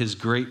is by his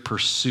great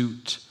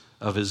pursuit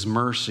of his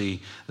mercy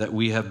that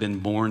we have been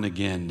born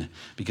again,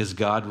 because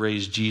God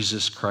raised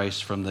Jesus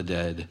Christ from the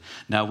dead.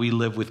 Now we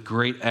live with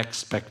great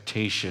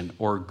expectation,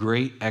 or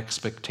great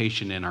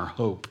expectation in our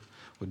hope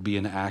would be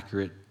an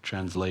accurate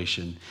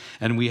translation.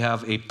 And we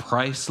have a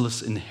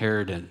priceless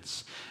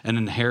inheritance, an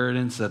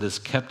inheritance that is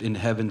kept in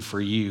heaven for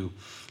you,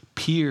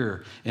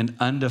 pure and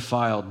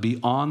undefiled,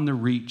 beyond the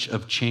reach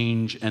of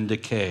change and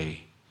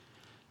decay.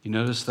 You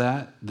notice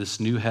that? This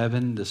new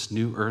heaven, this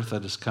new earth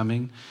that is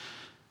coming,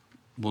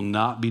 will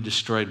not be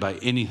destroyed by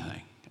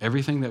anything.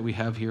 Everything that we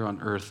have here on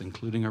earth,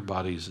 including our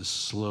bodies, is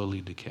slowly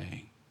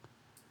decaying.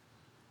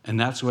 And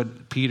that's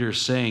what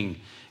Peter's saying.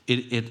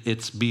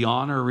 It's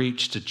beyond our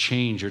reach to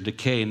change or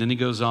decay. And then he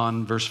goes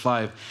on, verse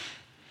 5,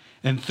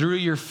 and through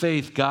your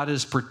faith, God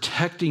is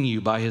protecting you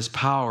by his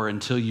power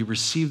until you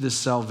receive this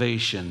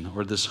salvation,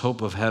 or this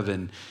hope of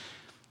heaven,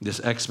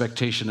 this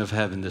expectation of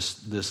heaven,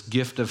 this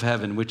gift of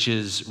heaven, which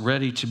is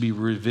ready to be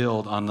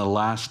revealed on the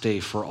last day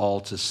for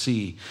all to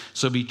see.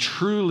 So be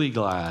truly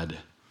glad.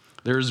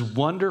 There is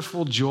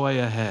wonderful joy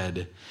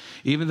ahead.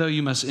 Even though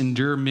you must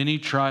endure many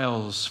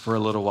trials for a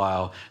little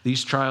while,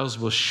 these trials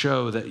will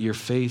show that your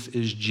faith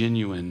is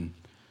genuine.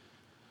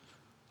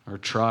 Our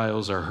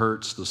trials, our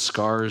hurts, the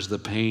scars, the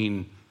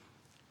pain,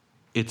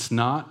 it's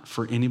not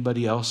for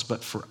anybody else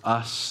but for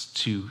us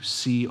to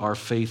see our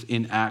faith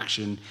in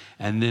action,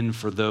 and then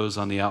for those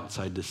on the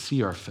outside to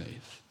see our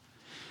faith.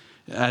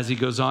 As he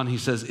goes on, he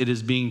says, it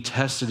is being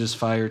tested as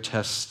fire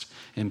tests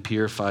and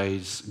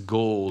purifies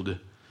gold,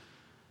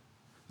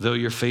 though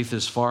your faith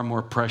is far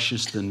more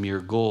precious than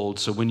mere gold.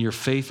 So when your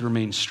faith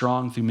remains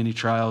strong through many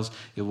trials,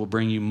 it will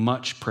bring you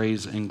much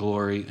praise and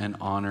glory and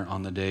honor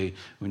on the day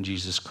when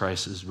Jesus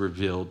Christ is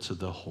revealed to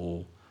the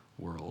whole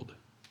world.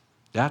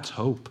 That's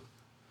hope.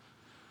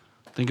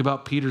 Think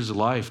about Peter's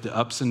life, the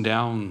ups and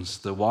downs,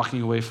 the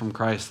walking away from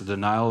Christ, the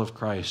denial of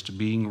Christ,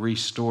 being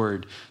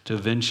restored to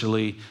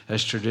eventually,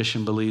 as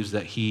tradition believes,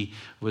 that he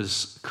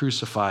was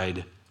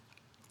crucified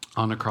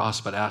on a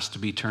cross but asked to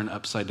be turned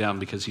upside down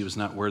because he was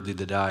not worthy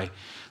to die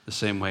the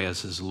same way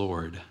as his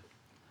Lord.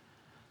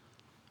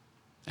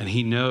 And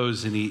he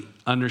knows and he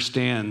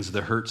understands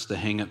the hurts, the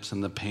hang-ups,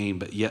 and the pain,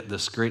 but yet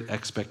this great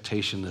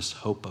expectation, this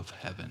hope of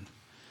heaven.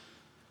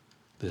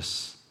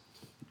 This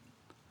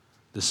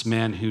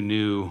man who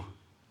knew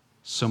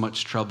so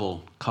much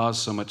trouble,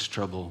 caused so much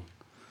trouble,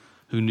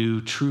 who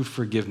knew true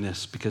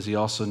forgiveness because he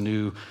also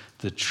knew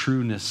the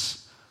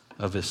trueness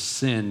of his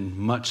sin,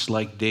 much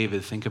like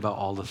David. Think about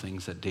all the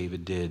things that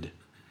David did.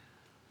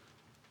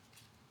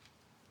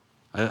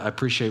 I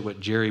appreciate what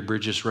Jerry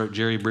Bridges wrote.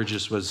 Jerry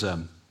Bridges was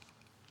a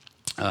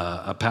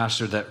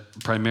pastor that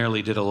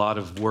primarily did a lot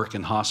of work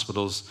in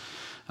hospitals,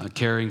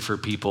 caring for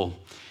people,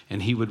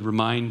 and he would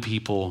remind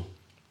people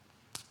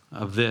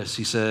of this.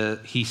 He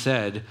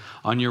said,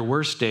 on your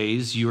worst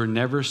days, you are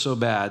never so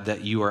bad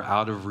that you are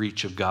out of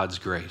reach of God's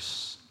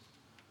grace.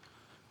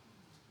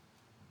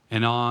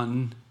 And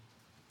on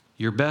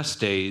your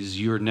best days,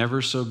 you are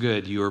never so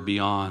good, you are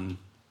beyond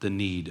the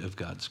need of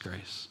God's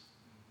grace.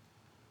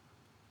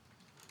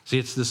 See,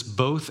 it's this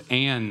both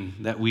and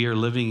that we are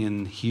living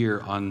in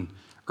here on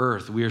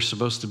earth. We are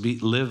supposed to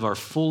live our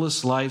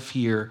fullest life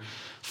here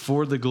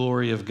for the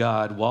glory of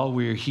God while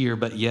we're here,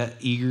 but yet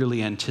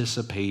eagerly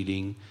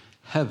anticipating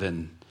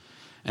heaven.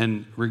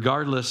 And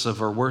regardless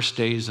of our worst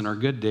days and our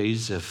good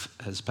days, if,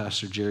 as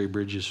Pastor Jerry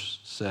Bridges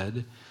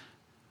said,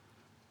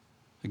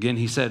 again,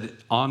 he said,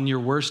 on your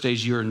worst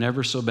days, you are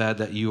never so bad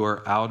that you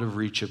are out of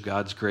reach of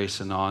God's grace.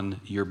 And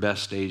on your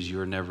best days, you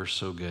are never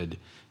so good,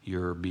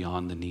 you're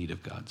beyond the need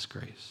of God's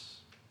grace.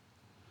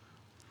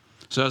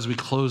 So as we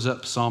close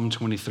up Psalm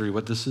 23,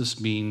 what does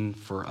this mean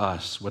for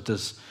us? What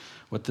does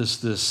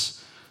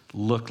this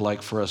look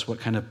like for us? What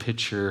kind of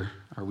picture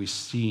are we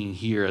seeing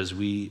here as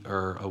we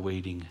are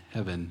awaiting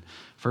heaven?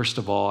 First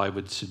of all, I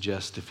would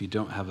suggest if you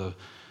don't have a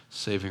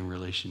saving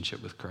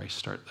relationship with Christ,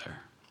 start there.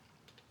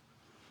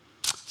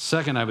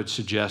 Second, I would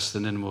suggest,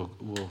 and then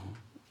we'll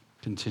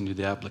continue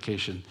the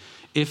application,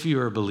 if you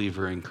are a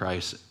believer in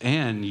Christ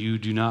and you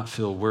do not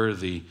feel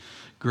worthy,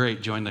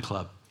 great, join the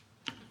club.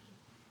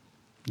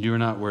 You are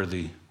not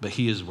worthy, but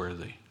he is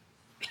worthy.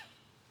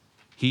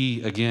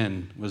 He,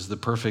 again, was the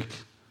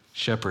perfect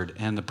shepherd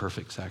and the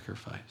perfect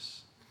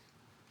sacrifice.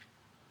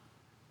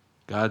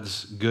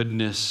 God's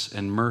goodness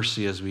and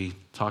mercy, as we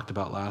talked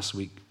about last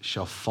week,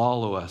 shall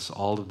follow us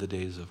all of the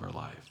days of our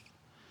life.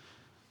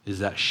 Is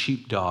that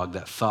sheepdog,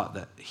 that thought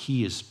that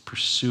he is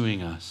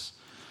pursuing us.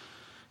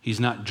 He's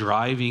not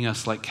driving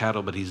us like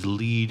cattle, but he's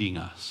leading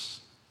us.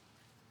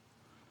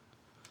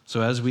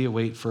 So as we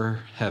await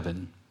for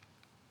heaven,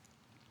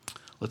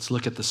 let's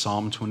look at the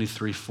Psalm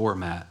 23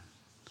 format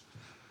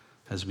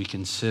as we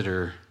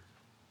consider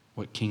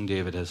what King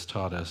David has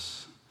taught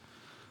us,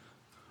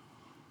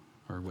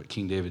 or what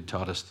King David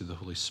taught us through the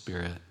Holy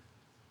Spirit.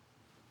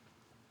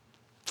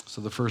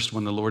 So the first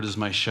one, the Lord is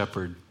my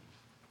shepherd,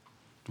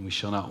 and we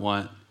shall not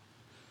want.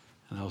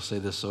 And I will say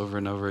this over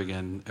and over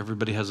again,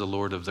 everybody has a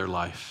Lord of their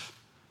life.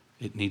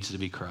 It needs to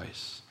be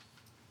Christ.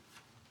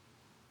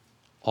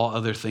 All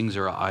other things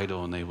are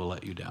idle and they will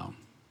let you down.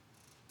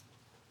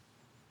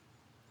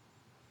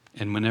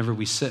 And whenever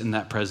we sit in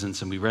that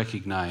presence and we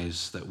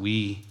recognize that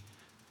we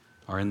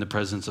are in the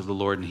presence of the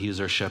Lord and he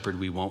is our shepherd,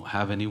 we won't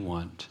have any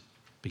want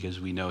because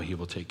we know he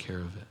will take care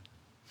of it.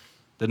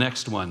 The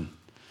next one,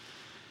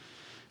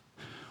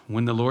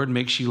 when the Lord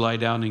makes you lie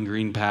down in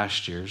green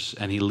pastures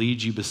and he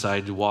leads you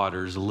beside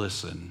waters,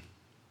 listen.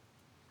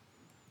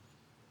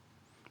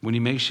 When he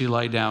makes you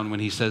lie down, when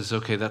he says,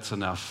 okay, that's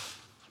enough.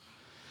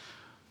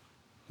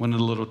 One of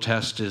the little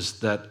tests is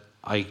that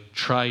I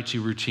try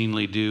to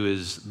routinely do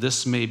is,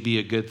 this may be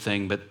a good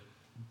thing, but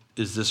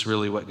is this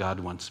really what God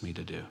wants me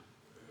to do?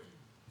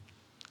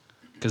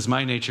 Because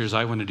my nature is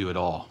I want to do it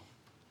all.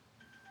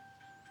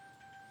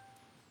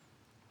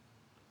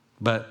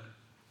 But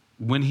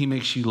when he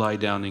makes you lie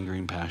down in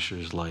green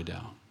pastures, lie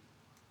down.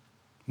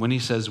 When he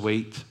says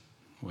wait,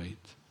 wait.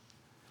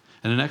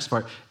 And the next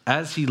part,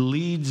 as he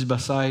leads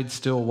beside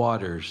still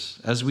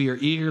waters, as we are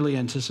eagerly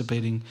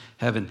anticipating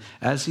heaven,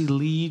 as he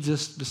leads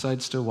us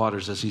beside still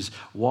waters, as he's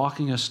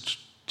walking us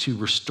to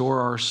restore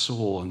our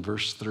soul in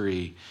verse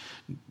 3,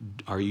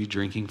 are you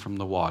drinking from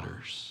the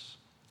waters?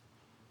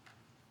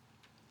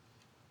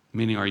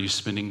 Meaning, are you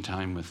spending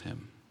time with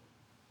him?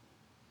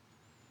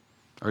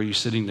 Are you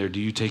sitting there? Do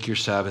you take your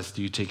Sabbath?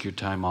 Do you take your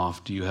time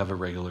off? Do you have a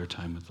regular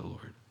time with the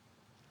Lord?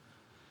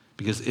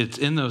 Because it's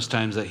in those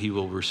times that he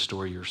will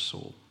restore your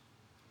soul.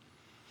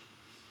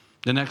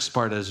 The next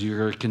part, as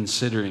you're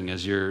considering,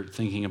 as you're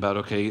thinking about,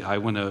 okay, I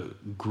want to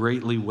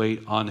greatly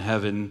wait on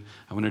heaven.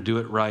 I want to do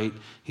it right.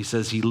 He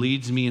says, he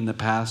leads me in the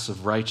paths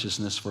of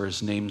righteousness for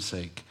his name's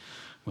sake.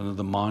 One of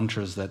the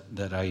mantras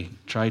that I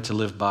try to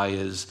live by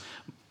is,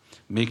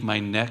 make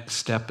my next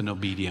step an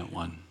obedient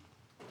one,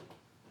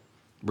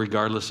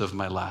 regardless of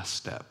my last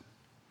step.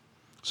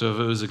 So if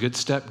it was a good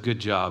step, good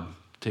job,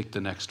 take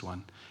the next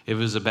one. If it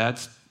was a bad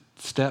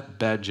step,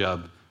 bad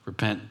job,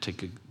 repent,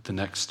 take the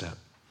next step.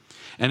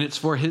 And it's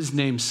for his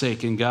name's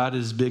sake, and God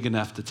is big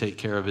enough to take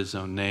care of his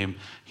own name.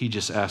 He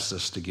just asks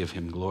us to give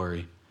him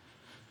glory.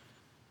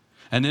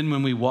 And then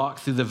when we walk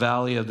through the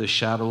valley of the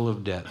shadow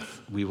of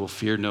death, we will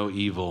fear no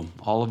evil.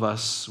 All of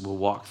us will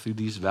walk through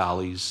these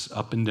valleys,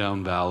 up and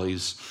down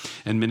valleys.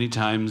 And many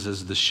times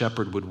as the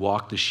shepherd would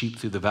walk the sheep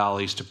through the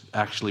valleys to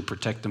actually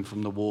protect them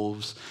from the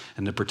wolves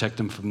and to protect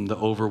them from the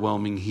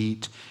overwhelming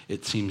heat,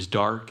 it seems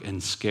dark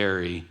and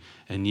scary.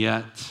 And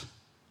yet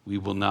we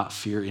will not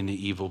fear any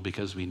evil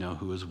because we know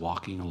who is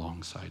walking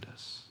alongside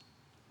us.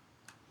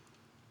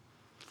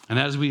 And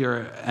as we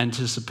are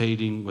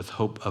anticipating with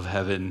hope of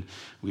heaven,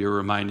 we are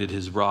reminded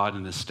his rod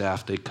and his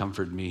staff, they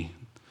comfort me.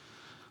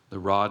 The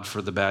rod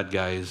for the bad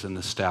guys and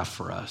the staff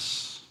for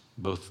us.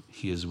 Both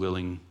he is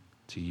willing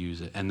to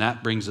use it. And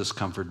that brings us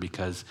comfort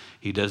because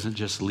he doesn't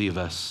just leave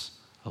us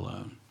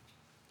alone.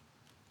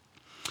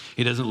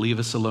 He doesn't leave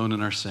us alone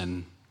in our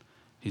sin.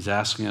 He's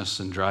asking us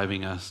and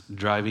driving us,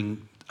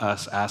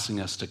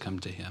 asking us to come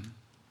to him.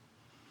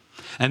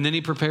 And then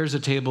he prepares a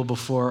table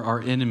before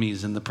our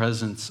enemies, in the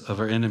presence of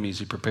our enemies.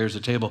 He prepares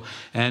a table.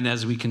 And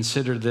as we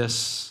consider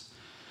this,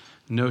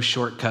 no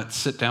shortcuts,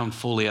 sit down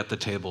fully at the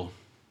table.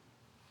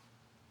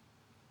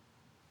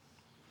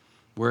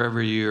 Wherever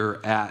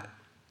you're at,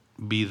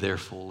 be there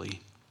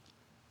fully.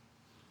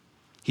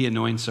 He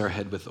anoints our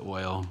head with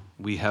oil.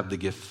 We have the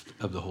gift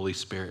of the Holy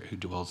Spirit who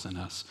dwells in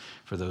us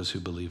for those who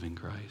believe in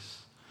Christ.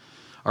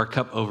 Our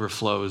cup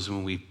overflows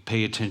when we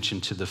pay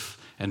attention to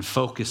and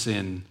focus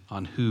in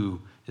on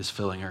who is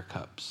filling our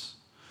cups.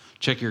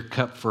 Check your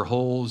cup for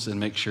holes and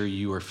make sure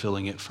you are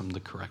filling it from the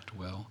correct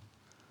well.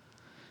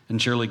 And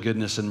surely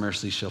goodness and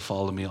mercy shall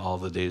follow me all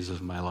the days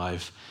of my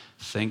life.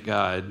 Thank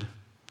God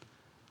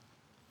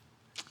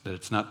that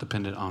it's not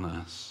dependent on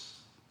us.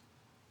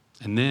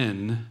 And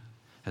then,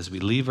 as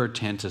we leave our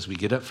tent, as we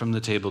get up from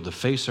the table to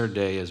face our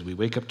day, as we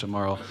wake up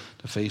tomorrow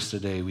to face the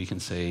day, we can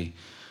say,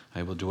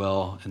 I will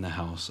dwell in the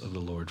house of the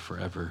Lord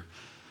forever,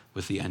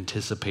 with the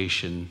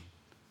anticipation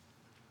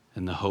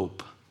and the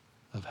hope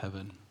of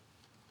heaven.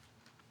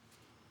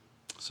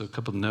 So a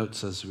couple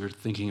notes as we were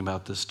thinking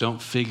about this.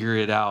 Don't figure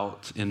it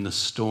out in the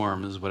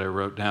storm is what I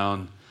wrote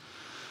down.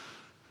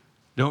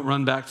 Don't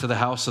run back to the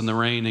house in the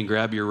rain and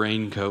grab your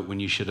raincoat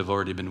when you should have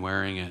already been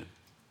wearing it.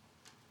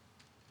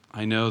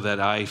 I know that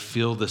I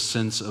feel the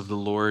sense of the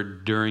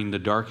Lord during the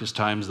darkest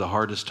times, the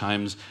hardest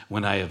times,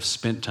 when I have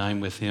spent time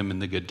with him in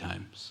the good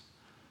times.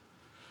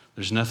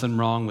 There's nothing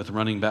wrong with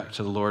running back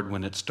to the Lord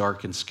when it's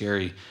dark and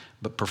scary,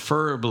 but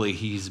preferably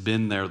he's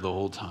been there the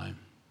whole time.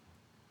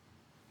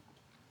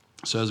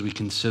 So as we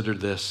consider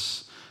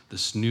this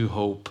new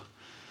hope,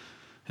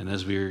 and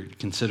as we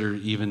consider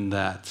even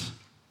that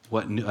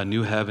what a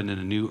new heaven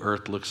and a new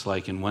earth looks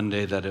like, and one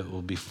day that it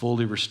will be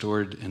fully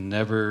restored and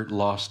never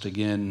lost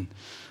again.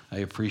 I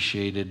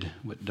appreciated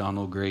what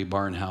Donald Gray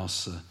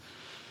Barnhouse,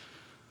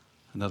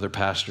 another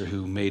pastor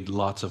who made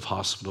lots of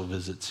hospital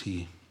visits,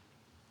 he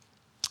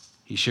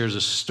shares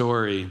a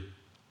story,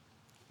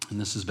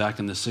 and this is back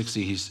in the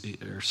 60s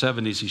or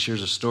 70s. He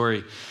shares a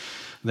story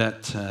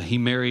that he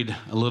married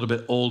a little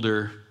bit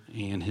older,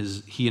 and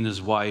he and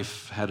his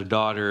wife had a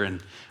daughter, and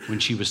when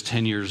she was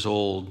 10 years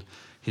old,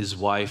 his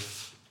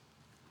wife,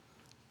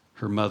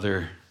 her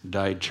mother,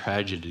 died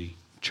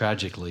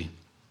tragically.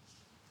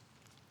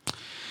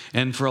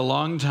 And for a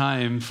long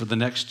time, for the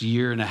next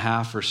year and a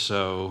half or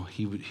so,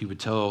 he would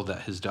tell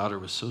that his daughter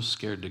was so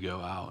scared to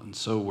go out and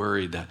so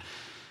worried that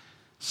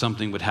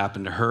something would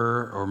happen to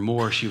her, or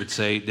more, she would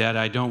say, "Dad,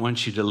 I don't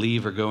want you to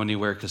leave or go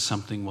anywhere because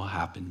something will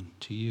happen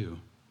to you."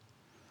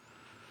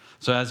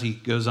 So as he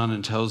goes on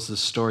and tells this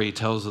story, he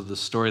tells of the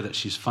story that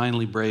she's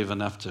finally brave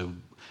enough to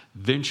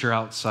venture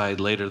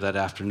outside later that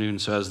afternoon.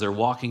 So as they're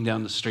walking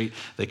down the street,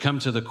 they come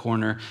to the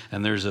corner,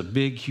 and there's a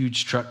big,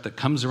 huge truck that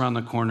comes around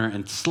the corner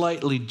and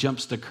slightly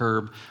jumps the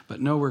curb,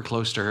 but nowhere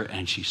close to her,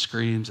 and she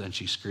screams and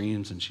she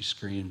screams and she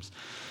screams.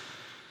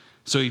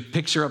 So he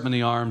picks her up in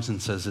the arms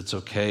and says, "It's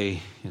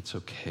okay, it's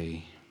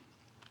okay."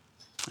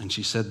 And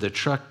she said, "The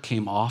truck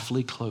came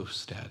awfully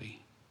close, Daddy."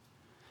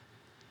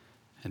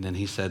 And then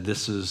he said,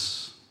 this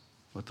is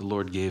what the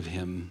Lord gave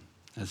him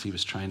as he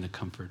was trying to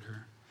comfort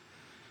her.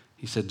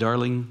 He said,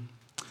 "Darling,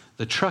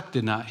 the truck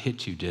did not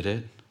hit you, did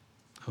it?"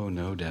 "Oh,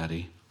 no,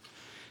 Daddy."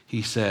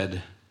 He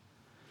said,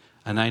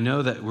 "And I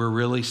know that we're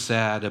really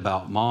sad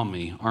about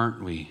Mommy,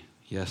 aren't we?"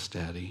 "Yes,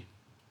 Daddy."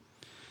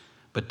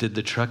 "But did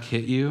the truck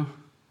hit you?"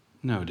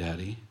 "No,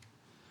 Daddy."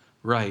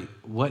 "Right,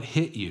 what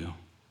hit you?"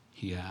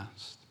 he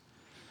asked.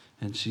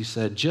 And she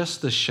said,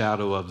 "Just the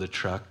shadow of the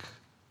truck."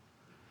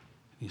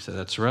 He said,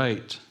 "That's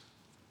right,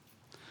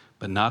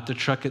 but not the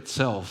truck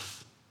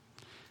itself."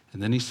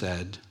 And then he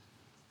said,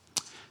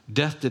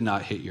 "Death did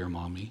not hit your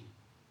mommy.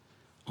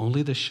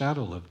 Only the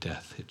shadow of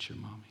death hit your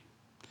mommy.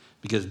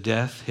 Because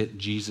death hit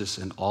Jesus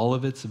in all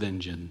of its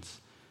vengeance,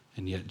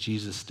 and yet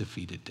Jesus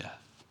defeated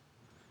death.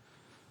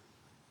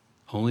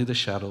 Only the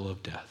shadow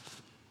of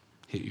death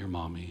hit your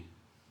mommy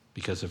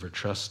because of her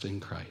trust in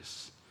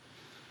Christ.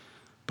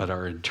 But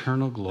our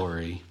eternal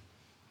glory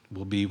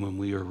will be when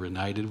we are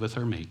reunited with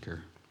our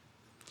Maker,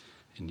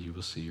 and you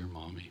will see your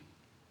mommy."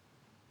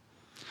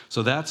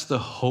 So that's the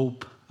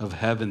hope of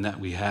heaven that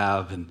we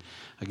have. And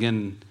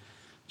again,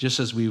 just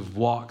as we've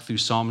walked through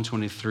Psalm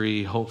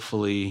 23,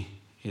 hopefully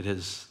it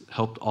has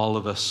helped all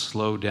of us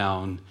slow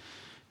down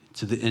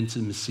to the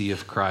intimacy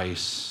of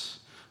Christ,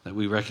 that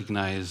we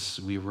recognize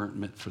we weren't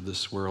meant for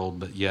this world,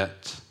 but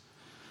yet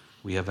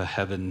we have a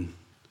heaven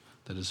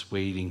that is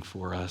waiting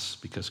for us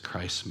because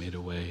Christ made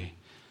a way,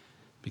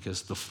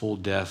 because the full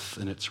death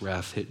and its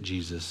wrath hit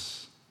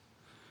Jesus.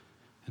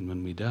 And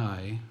when we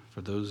die,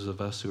 for those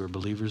of us who are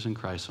believers in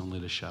Christ, only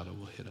the shadow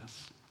will hit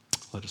us.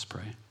 Let us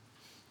pray.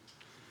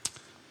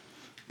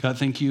 God,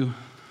 thank you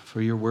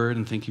for your word,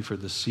 and thank you for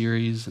this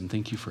series, and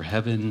thank you for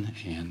heaven,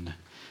 and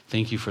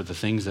thank you for the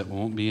things that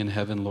won't be in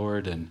heaven,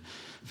 Lord, and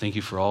thank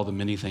you for all the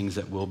many things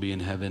that will be in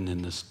heaven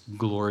in this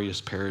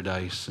glorious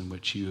paradise in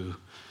which you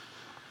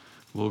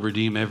will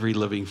redeem every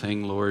living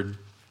thing, Lord,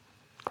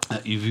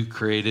 that you've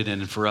created.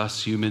 And for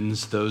us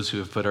humans, those who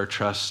have put our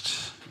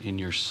trust in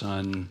your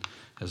Son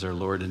as our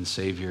Lord and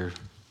Savior,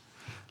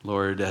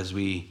 Lord, as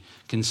we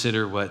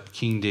consider what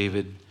King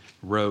David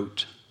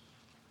wrote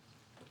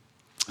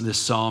this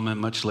psalm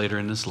and much later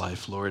in his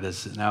life, Lord,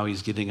 as now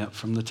he's getting up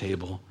from the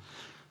table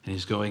and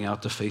he's going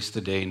out to face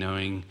the day,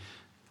 knowing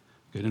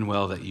good and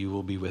well that you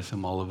will be with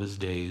him all of his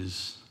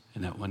days,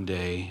 and that one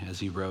day, as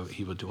he wrote,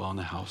 he would dwell in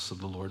the house of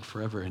the Lord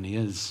forever, and he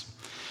is.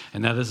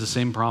 And that is the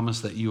same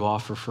promise that you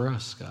offer for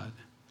us, God,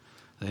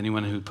 that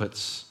anyone who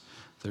puts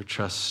their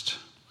trust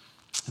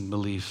and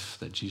belief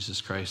that Jesus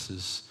Christ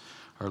is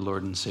our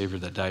Lord and Savior,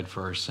 that died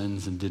for our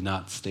sins and did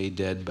not stay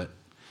dead, but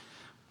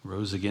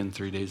rose again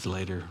 3 days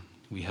later,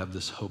 we have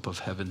this hope of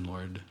heaven,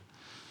 Lord.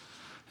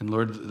 And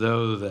Lord,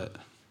 though that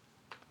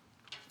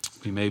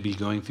we may be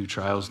going through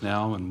trials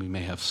now, and we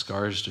may have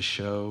scars to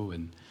show,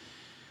 and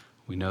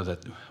we know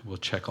that we'll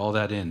check all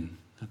that in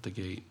at the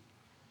gate,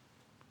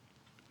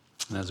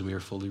 and as we are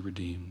fully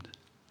redeemed.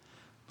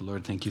 But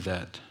Lord, thank you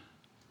that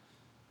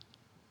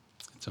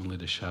it's only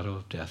the shadow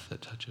of death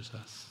that touches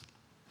us.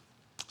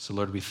 So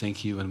Lord, we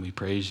thank you and we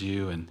praise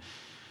you, and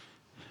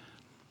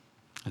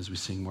as we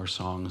sing more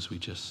songs,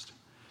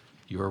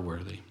 you are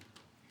worthy.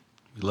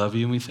 We love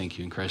you and we thank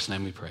you. In Christ's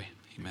name we pray.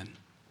 Amen.